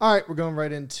 All right, we're going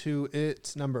right into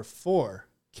it. Number 4,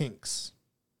 kinks.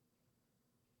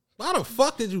 Why the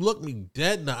fuck did you look me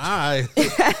dead in the eye?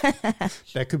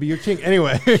 That could be your kink.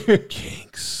 Anyway.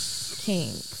 Kinks.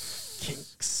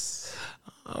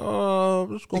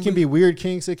 It can be weird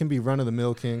kinks. It can be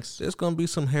run-of-the-mill kinks. There's going to be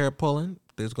some hair pulling.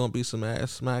 There's going to be some ass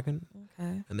smacking.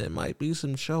 Okay. And there might be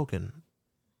some choking.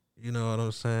 You know what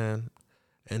I'm saying?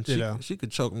 And she could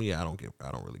choke me. I don't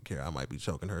really care. I might be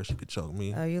choking her. She could choke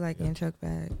me. Oh, you like getting choked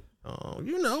back?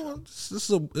 You know,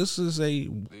 this is a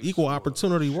equal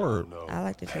opportunity word. I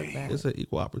like to choke back. It's an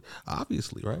equal opportunity,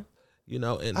 obviously, right? You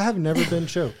know, and I have never been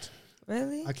choked.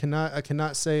 Really? I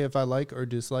cannot say if I like or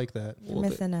dislike that. You're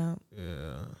missing out.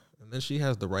 Yeah, and then she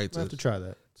has the right have to try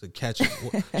that to catch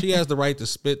it. She has the right to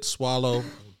spit, swallow,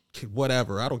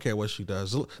 whatever. I don't care what she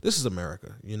does. This is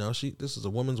America, you know. This is a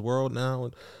woman's world now,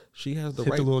 and she has the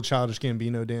right. Hit the little Childish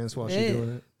Gambino dance while she's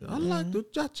doing it. I like the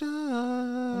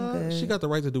cha-cha. She got the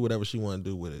right to do whatever she want to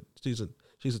do with it. She's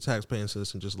a tax-paying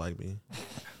citizen just like me.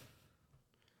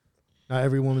 Not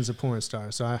every woman's a porn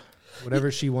star, so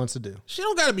whatever she wants to do. She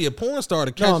don't got to be a porn star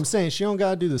to catch. No, I'm saying she don't got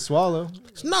to do the swallow.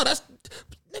 No,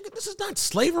 nigga, this is not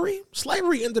slavery.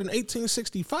 Slavery ended in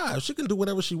 1865. She can do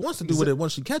whatever she wants to do with it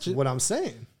once she catch it. What I'm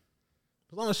saying.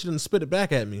 As long as she didn't spit it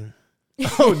back at me.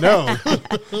 Oh, no.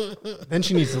 Then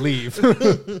she needs to leave.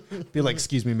 Be like,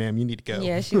 excuse me, ma'am, you need to go.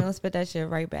 Yeah, she don't spit that shit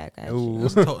right back at you.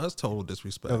 That's total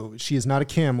disrespect. Oh, she is not a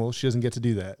camel. She doesn't get to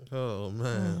do that. Oh,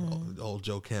 man. Old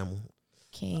Joe Camel.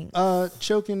 King.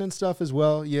 Choking and stuff as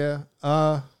well, yeah.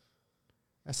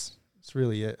 That's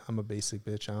really it. I'm a basic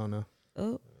bitch. I don't know.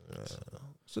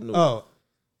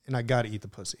 And I got to eat the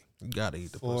pussy. You got to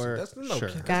eat the pussy. That's no sure.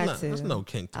 kink. That's no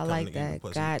kink. I like that.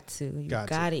 Got to. You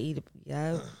got to eat it.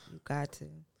 Yeah, you got to.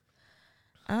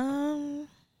 I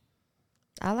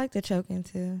like the choking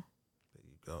too. There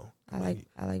you go. I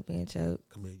like being choked.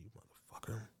 Come here, you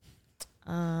motherfucker.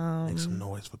 Make some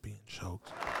noise for being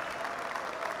choked.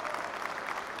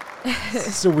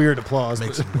 It's a weird applause.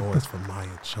 Make some noise for Maya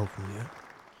choking you.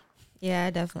 Yeah,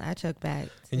 I choke back.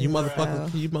 Can you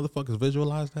motherfuckers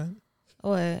visualize that?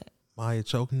 What? Maya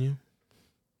choking you?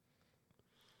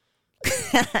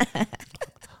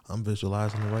 I'm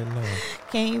visualizing it right now.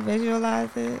 Can you visualize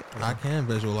it? I can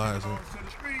visualize it.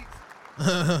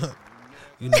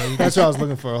 That's what I was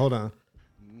looking for. Hold on.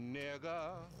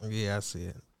 Yeah, I see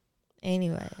it.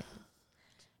 Anyway.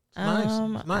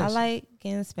 Nice. I like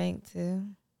getting spanked too.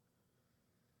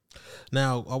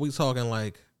 Now, are we talking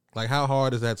like how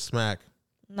hard is that smack?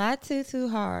 Not too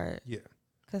hard. Yeah.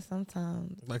 Because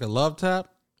sometimes. Like a love tap?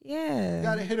 Yeah. You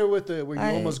gotta hit her with where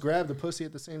you almost grab the pussy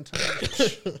at the same time.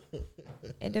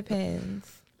 It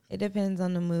depends. It depends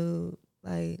on the mood.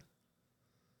 Like,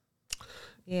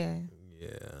 yeah. Yeah.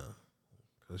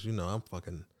 Because,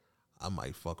 I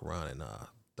might fuck around and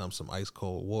dump some ice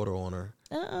cold water on her.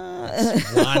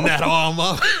 Wind that arm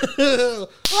up. What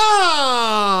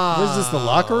is this, the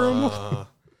locker room?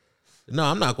 No,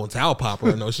 I'm not going to towel pop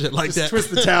her or no shit like that. Twist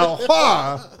the towel.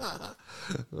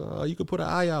 You could put an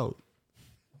eye out.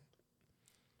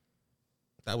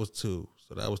 That was 2.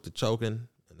 So that was the choking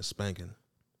and the spanking.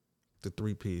 The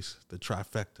 3-piece, the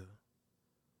trifecta.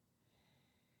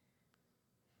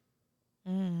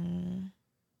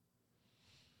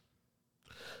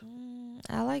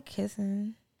 I like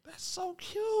kissing. That's so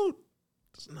cute.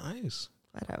 It's nice.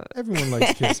 Whatever. Everyone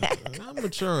likes kissing. I'm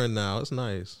maturing now. It's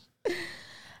nice.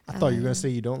 I thought you were going to say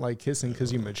you don't like kissing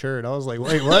because you matured. I was like,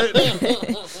 wait, what?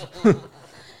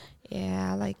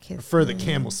 Yeah, I like kissing. Prefer the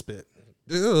camel spit.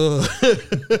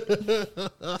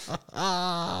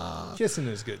 Kissing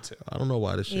is good too. I don't know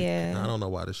why this shit. Yeah. I don't know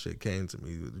why this shit came to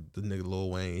me. The nigga Lil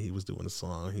Wayne, he was doing a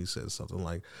song. He said something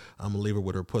like, "I'm gonna leave her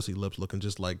with her pussy lips looking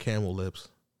just like camel lips."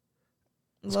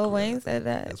 Lil Wayne said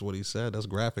that. That's what he said. That's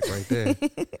graphic right there.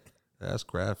 That's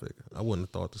graphic. I wouldn't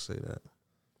have thought to say that.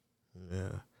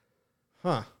 Yeah.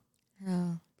 Huh.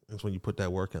 Oh, That's when you put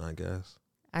that work in, I guess.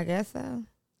 I guess so.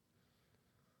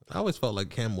 I always felt like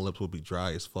camel lips would be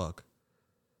dry as fuck.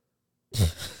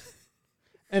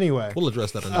 Anyway. We'll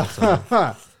address that another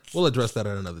time. We'll address that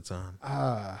at another time.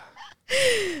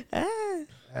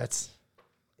 That's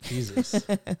Jesus.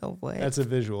 What? That's a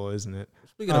visual, isn't it?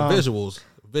 Speaking of visuals,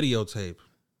 videotape.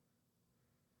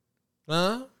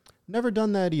 Huh? Never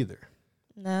done that either.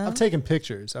 No. I've taken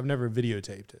pictures. I've never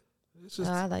videotaped it. It's just,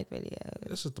 I like videos.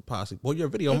 this is the posse. Well, you're a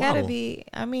video It model. gotta be.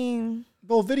 I mean,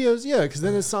 Well, videos, yeah, because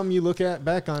then it's something you look at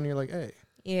back on and you're like, hey.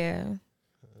 yeah.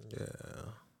 Yeah.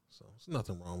 So there's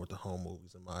nothing wrong with the home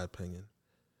movies, in my opinion.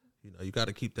 You know, you got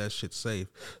to keep that shit safe.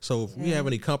 So if we have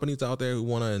any companies out there who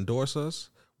want to endorse us,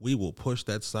 we will push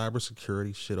that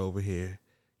cybersecurity shit over here.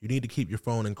 You need to keep your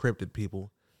phone encrypted,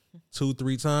 people.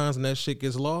 2-3 times and that shit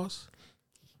gets lost,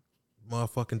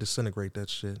 motherfucking disintegrate that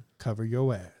shit. Cover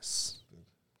your ass.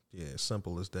 Yeah,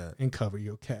 simple as that. And cover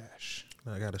your cash.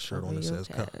 I got a shirt on that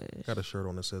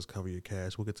says cover your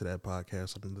cash. We'll get to that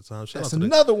podcast another time. That's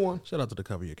another one. Shout out to the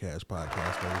Cover Your Cash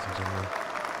podcast, ladies and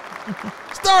gentlemen.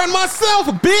 Starring myself,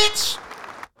 bitch.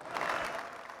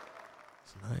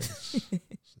 It's nice.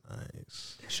 It's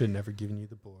nice. Should have never given you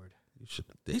the board.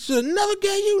 They should have never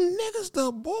gave you niggas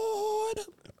the board.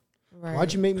 Right.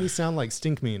 Why'd you make me sound like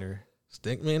Stink Meaner?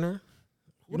 Stink meaner?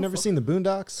 You've never seen the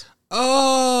Boondocks?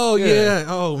 Oh, yeah.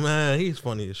 Oh, man. He's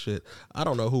funny as shit. I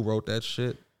don't know who wrote that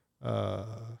shit. The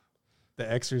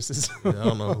Exorcist. Yeah, I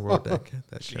don't know who wrote that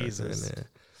character Jesus. in there.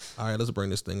 All right, let's bring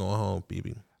this thing on home,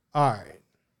 BB. All right.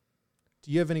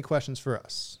 Do you have any questions for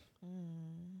us?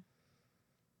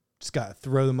 Just got to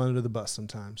throw them under the bus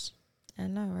sometimes. I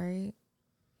know, right?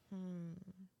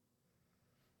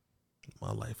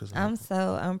 My life is I'm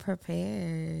so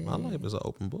unprepared. my life is an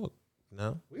open book.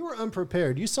 No, We were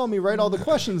unprepared. You saw me write all the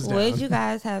questions down. Would you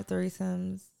guys have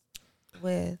threesomes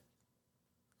with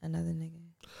another nigga?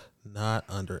 not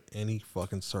under any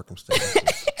fucking circumstances.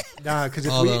 Nah, because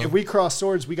Although- if we cross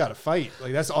swords, we got to fight.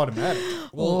 Like, that's automatic.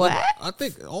 Well, What? I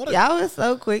think all that. Y'all was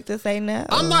so quick to say no.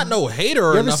 I'm not no hater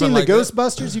or You ever nothing seen like the that.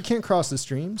 Ghostbusters? You can't cross the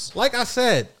streams. Like I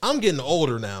said, I'm getting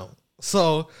older now,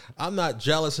 so I'm not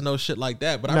jealous of no shit like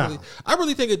that. But No. I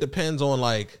really think it depends on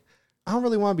like. I don't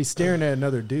really want to be staring at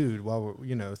another dude while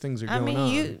things are going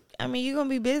on. you gonna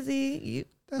be busy.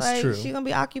 That's like, true. She gonna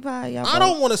be occupied. Y'all I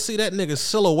don't want to see that nigga's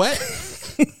silhouette.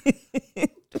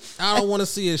 I don't want to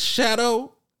see his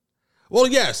shadow. Well,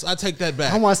 yes, I take that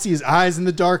back. I want to see his eyes in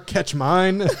the dark catch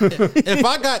mine.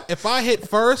 If I hit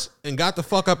first and got the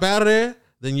fuck up out of there,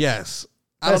 then yes.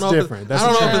 I That's don't know. different. I That's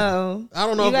don't a know. trend. No. I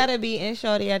don't know. You if gotta be in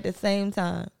shorty at the same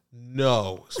time.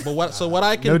 No. But what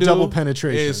I can No do double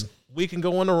penetration. is we can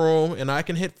go in the room and I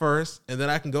can hit first and then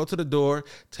I can go to the door,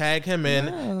 tag him in,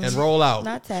 and roll out.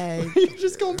 Not tag. You're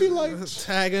just going to be like,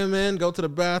 Tag him in, go to the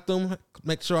bathroom,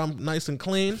 make sure I'm nice and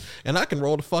clean, and I can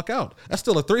roll the fuck out. That's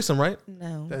still a threesome, right?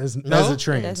 No. that's No? a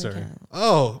train, It doesn't sir. count.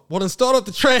 Oh, well then start up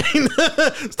the train.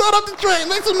 Start up the train.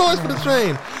 Make some noise for the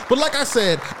train. But like I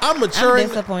said, I'm I'm maturing.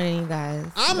 disappointing you guys.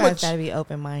 I'm You guys a- gotta be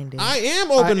open minded. I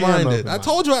am open-minded. I open-minded.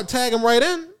 told you I'd tag him right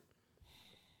in.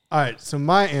 All right, so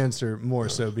my answer more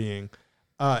so being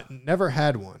never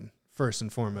had one, first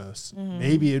and foremost. Mm-hmm.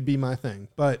 Maybe it'd be my thing,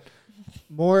 but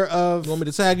more of, You want me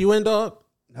to tag you in, dog?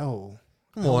 no.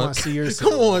 Come I on. want to see your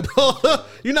Come on, dog.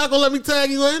 You're not gonna let me tag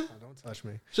you in? Don't touch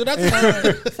me. Should I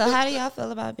tag So how do y'all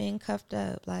feel about being cuffed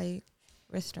up, like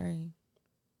restrained?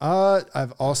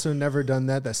 I've also never done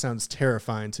that. That sounds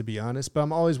terrifying, to be honest, but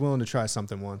I'm always willing to try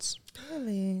something once.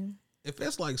 Really? If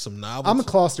it's like some novel, I'm a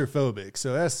claustrophobic,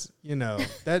 so that's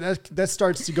that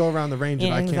starts to go around the range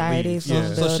Your of I can't anxiety leave. feels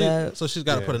Yeah. built up. so she's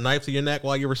got to Yeah. put a knife to your neck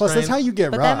while you're Plus, restrained. that's how you get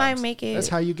But robbed. that might make it. That's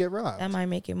how you get robbed. That might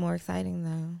make it more exciting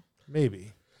though.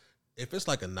 Maybe. If it's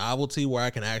like a novelty where I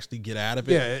can actually get out of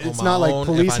it, Yeah, on it's my not like own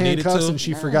police if I needed handcuffs to. and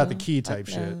she forgot the key type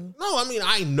Fuck shit. no. No, I mean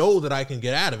I know that I can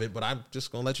get out of it, but I'm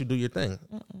just gonna let you do your thing.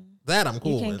 That I'm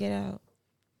cool You can't with. get out.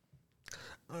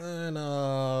 And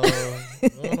I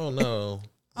don't know.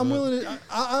 I'm willing to.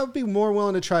 I'll be more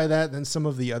willing to try that than some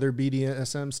of the other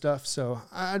BDSM stuff. So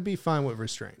I'd be fine with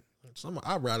restraint.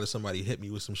 I'd rather somebody hit me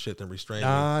with some shit than restrain me.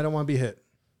 Nah, I don't want to be hit.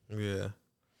 Yeah.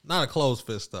 Not a closed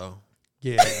fist, though.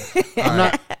 Yeah.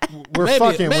 We're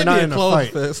fucking. We're not in a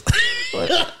fight. Fist.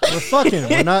 We're fucking.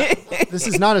 We're not. This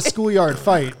is not a schoolyard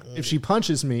fight. If she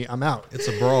punches me, I'm out. It's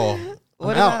a brawl.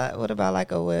 What about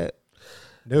like a whip?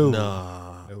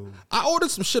 No. I ordered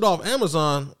some shit off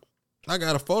Amazon. I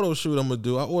got a photo shoot I'm going to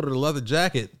do. I ordered a leather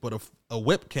jacket, but a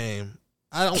whip came.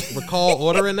 I don't recall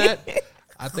ordering that.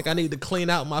 I think I need to clean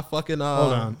out my fucking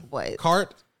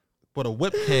cart, but a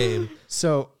whip came.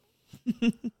 So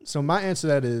my answer to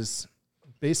that is,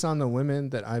 based on the women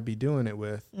that I'd be doing it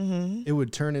with, it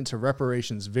would turn into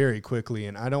reparations very quickly,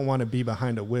 and I don't want to be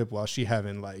behind a whip while she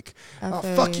having like,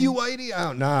 fuck you, Whitey.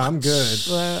 Nah, I'm good.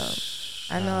 Well,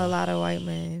 I know a lot of white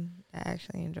men that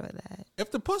actually enjoy that.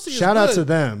 If the pussy is Shout good, out to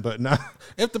them, but nah.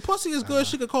 If the pussy is good,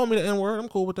 she could call me the N-word. I'm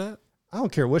cool with that. I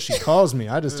don't care what she calls me.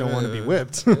 I just don't want to be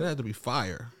whipped. It had to be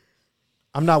fire.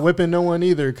 I'm not whipping no one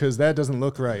either because that doesn't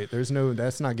look right.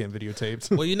 That's not getting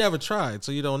videotaped. Well, you never tried,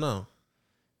 so you don't know.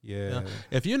 Yeah.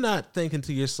 If you're not thinking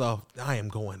to yourself, I am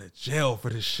going to jail for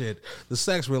this shit, the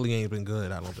sex really ain't been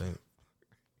good, I don't think.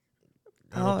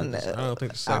 I don't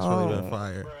think the sex really been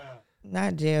fire.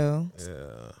 Not jail.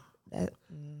 Yeah.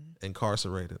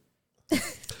 Incarcerated.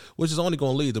 Which is only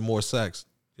going to lead to more sex,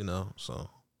 so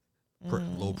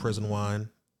little prison wine.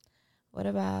 What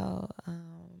about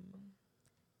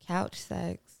couch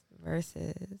sex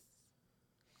versus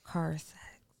car sex?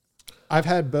 I've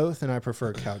had both, and I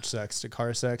prefer couch sex to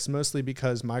car sex, mostly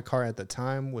because my car at the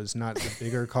time was not the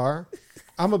bigger car.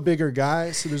 I'm a bigger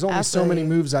guy, so there's only so many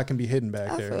moves I can be hidden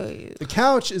back there. The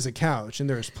couch is a couch, and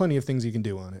there's plenty of things you can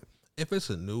do on it. If it's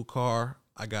a new car,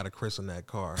 I got to christen that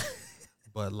car.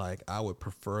 But, I would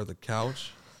prefer the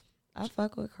couch. I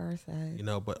fuck with car sex.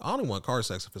 But I only want car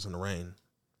sex if it's in the rain.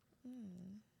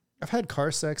 I've had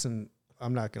car sex, and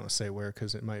I'm not going to say where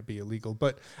because it might be illegal,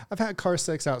 but I've had car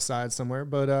sex outside somewhere,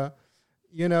 but,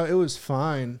 it was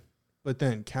fine. But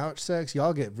then couch sex,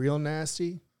 y'all get real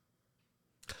nasty.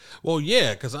 Well,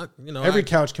 yeah, because every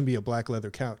couch can be a black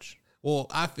leather couch. Well,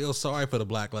 I feel sorry for the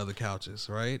black leather couches,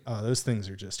 right? Oh, those things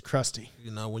are just crusty.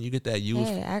 When you get that used.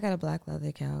 Hey, I got a black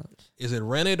leather couch. Is it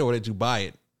rented or did you buy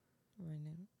it?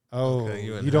 Rented. Oh, okay,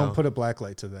 you don't put a black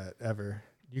light to that ever.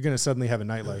 You're going to suddenly have a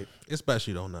night light. It's best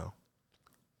you don't know.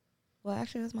 Well,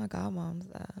 actually, it's my godmom's.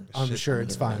 I'm sure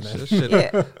it's fine, man. That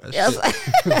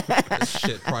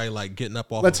shit probably getting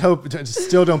up off. Let's hope.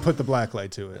 Still don't put the black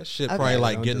light to it. That shit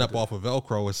probably getting up off of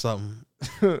Velcro or something.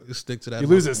 You stick to that. You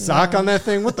lose a sock on that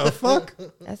thing? What the fuck?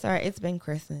 That's all right. It's been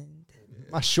christened.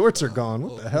 My shorts are gone.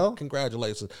 What the hell?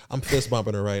 Congratulations. I'm fist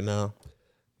bumping her right now.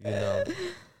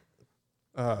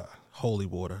 Holy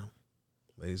water.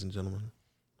 Ladies and gentlemen.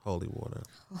 Holy water.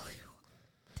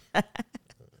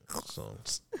 So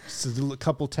a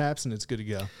couple taps and it's good to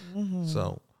go. Mm-hmm.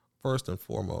 So first and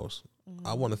foremost,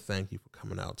 I want to thank you for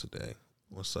coming out today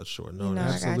on such short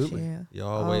notice. Absolutely. I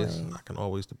can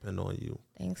always depend on you.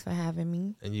 Thanks for having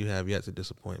me. And you have yet to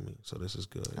disappoint me, so this is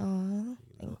good. Thank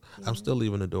you. I'm still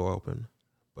leaving the door open,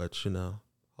 but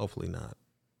hopefully not.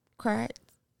 Cracked?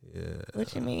 Yeah.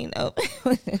 What you mean open?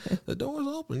 The door is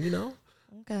open,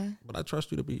 Okay. But I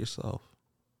trust you to be yourself.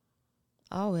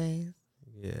 Always.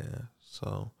 Yeah.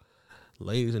 So,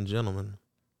 ladies and gentlemen,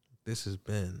 this has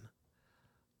been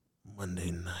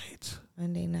Monday night.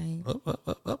 Monday night.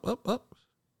 Up.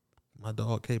 My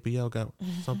dog KPL got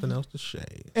something else to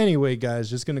say. Anyway, guys,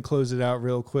 just going to close it out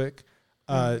real quick.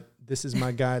 This is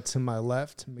my guy to my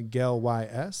left, Miguel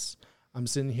YS. I'm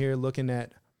sitting here looking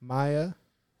at Maya.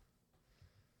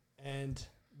 And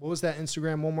what was that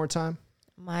Instagram one more time?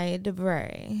 Maya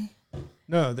Debrae.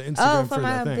 No, the Instagram for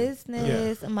my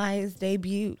business, yeah. Maya's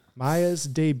Debut. Maya's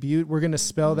Debut. We're going to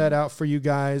spell that out for you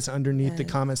guys underneath the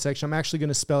comment section. I'm actually going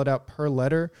to spell it out per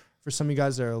letter for some of you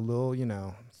guys that are a little,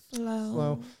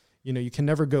 slow. You can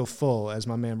never go full, as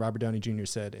my man Robert Downey Jr.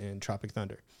 said in Tropic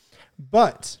Thunder.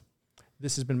 But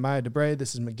this has been Maya Debrae.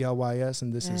 This is Miguel YS,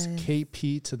 and this is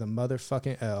KP to the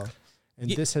motherfucking L.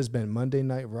 And this has been Monday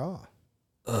Night Raw.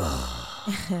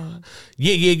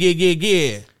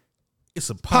 Yeah. It's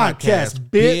a podcast,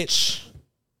 bitch.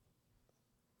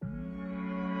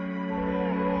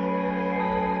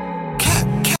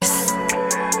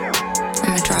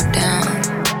 I'ma drop down,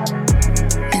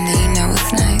 and then you know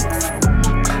what's next.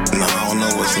 No, I don't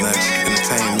know what's next.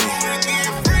 Entertain me.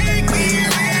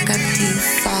 Well, I got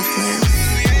these soft lips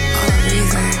for a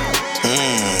reason.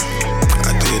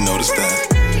 I did notice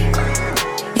that.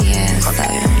 Yeah, so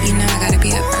I gotta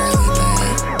be up early,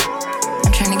 but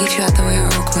I'm trying to get you out the way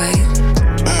real quick.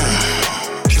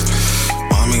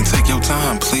 Take your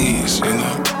time, please,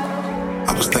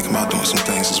 I was thinking about doing some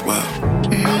things as well.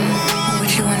 What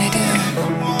you wanna do?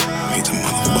 I need to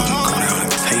motherfucking go down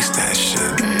and taste that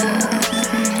shit.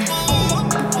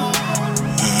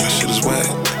 That shit is wet.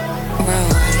 Bro.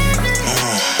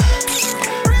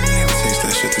 I need to taste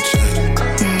that shit to check.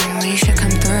 Well, you should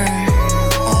come through.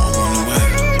 Oh, I'm on the way.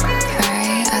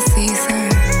 Alright, I'll see you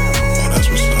soon. Oh, that's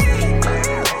what's up.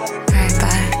 Alright,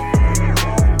 bye.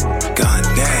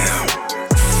 Goddamn.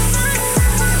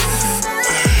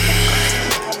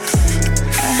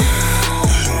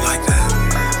 You like that?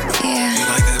 Yeah. You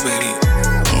like that, baby?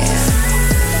 Yeah.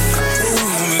 Ooh,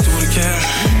 let me do it again.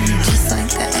 Just like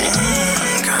that.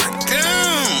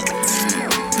 Goddamn.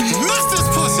 Miss this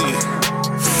pussy.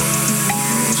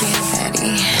 Yeah,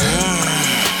 Daddy.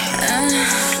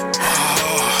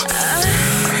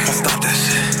 Don't stop that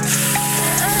shit.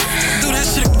 Do that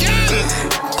shit again.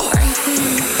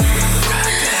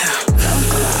 Goddamn.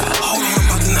 Hold on, I'm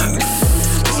about to knock.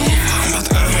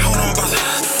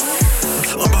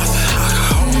 I'm about to.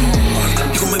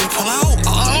 You gonna make me pull out?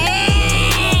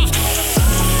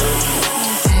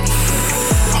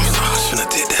 I'm sorry, I shouldn't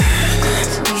have did that.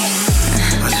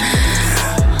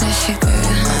 That shit good.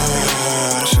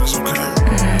 That shit was okay.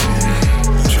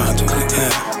 I'm trying to do it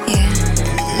again. Yeah.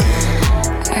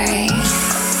 Alright.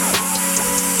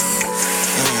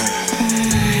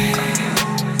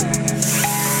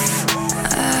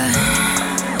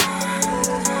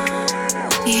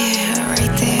 Yeah,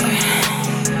 right there.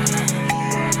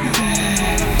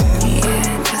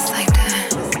 Yeah, just like that.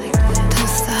 Don't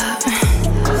stop.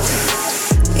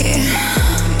 Yeah.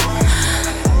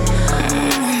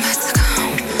 I'm about to go.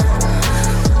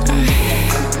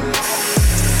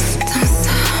 Don't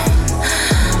stop.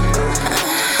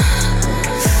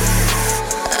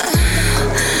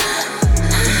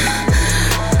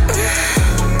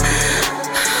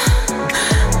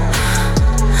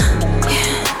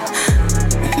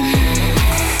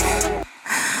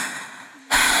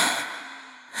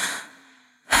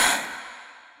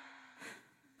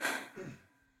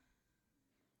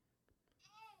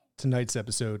 Tonight's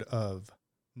episode of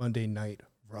Monday Night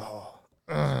Raw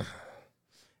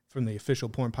from the official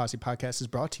Porn Posse podcast is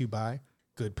brought to you by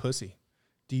Good Pussy.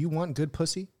 Do you want good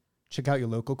pussy? Check out your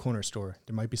local corner store.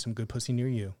 There might be some good pussy near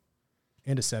you.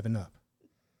 And a 7-Up.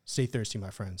 Stay thirsty,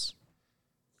 my friends.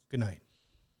 Good night.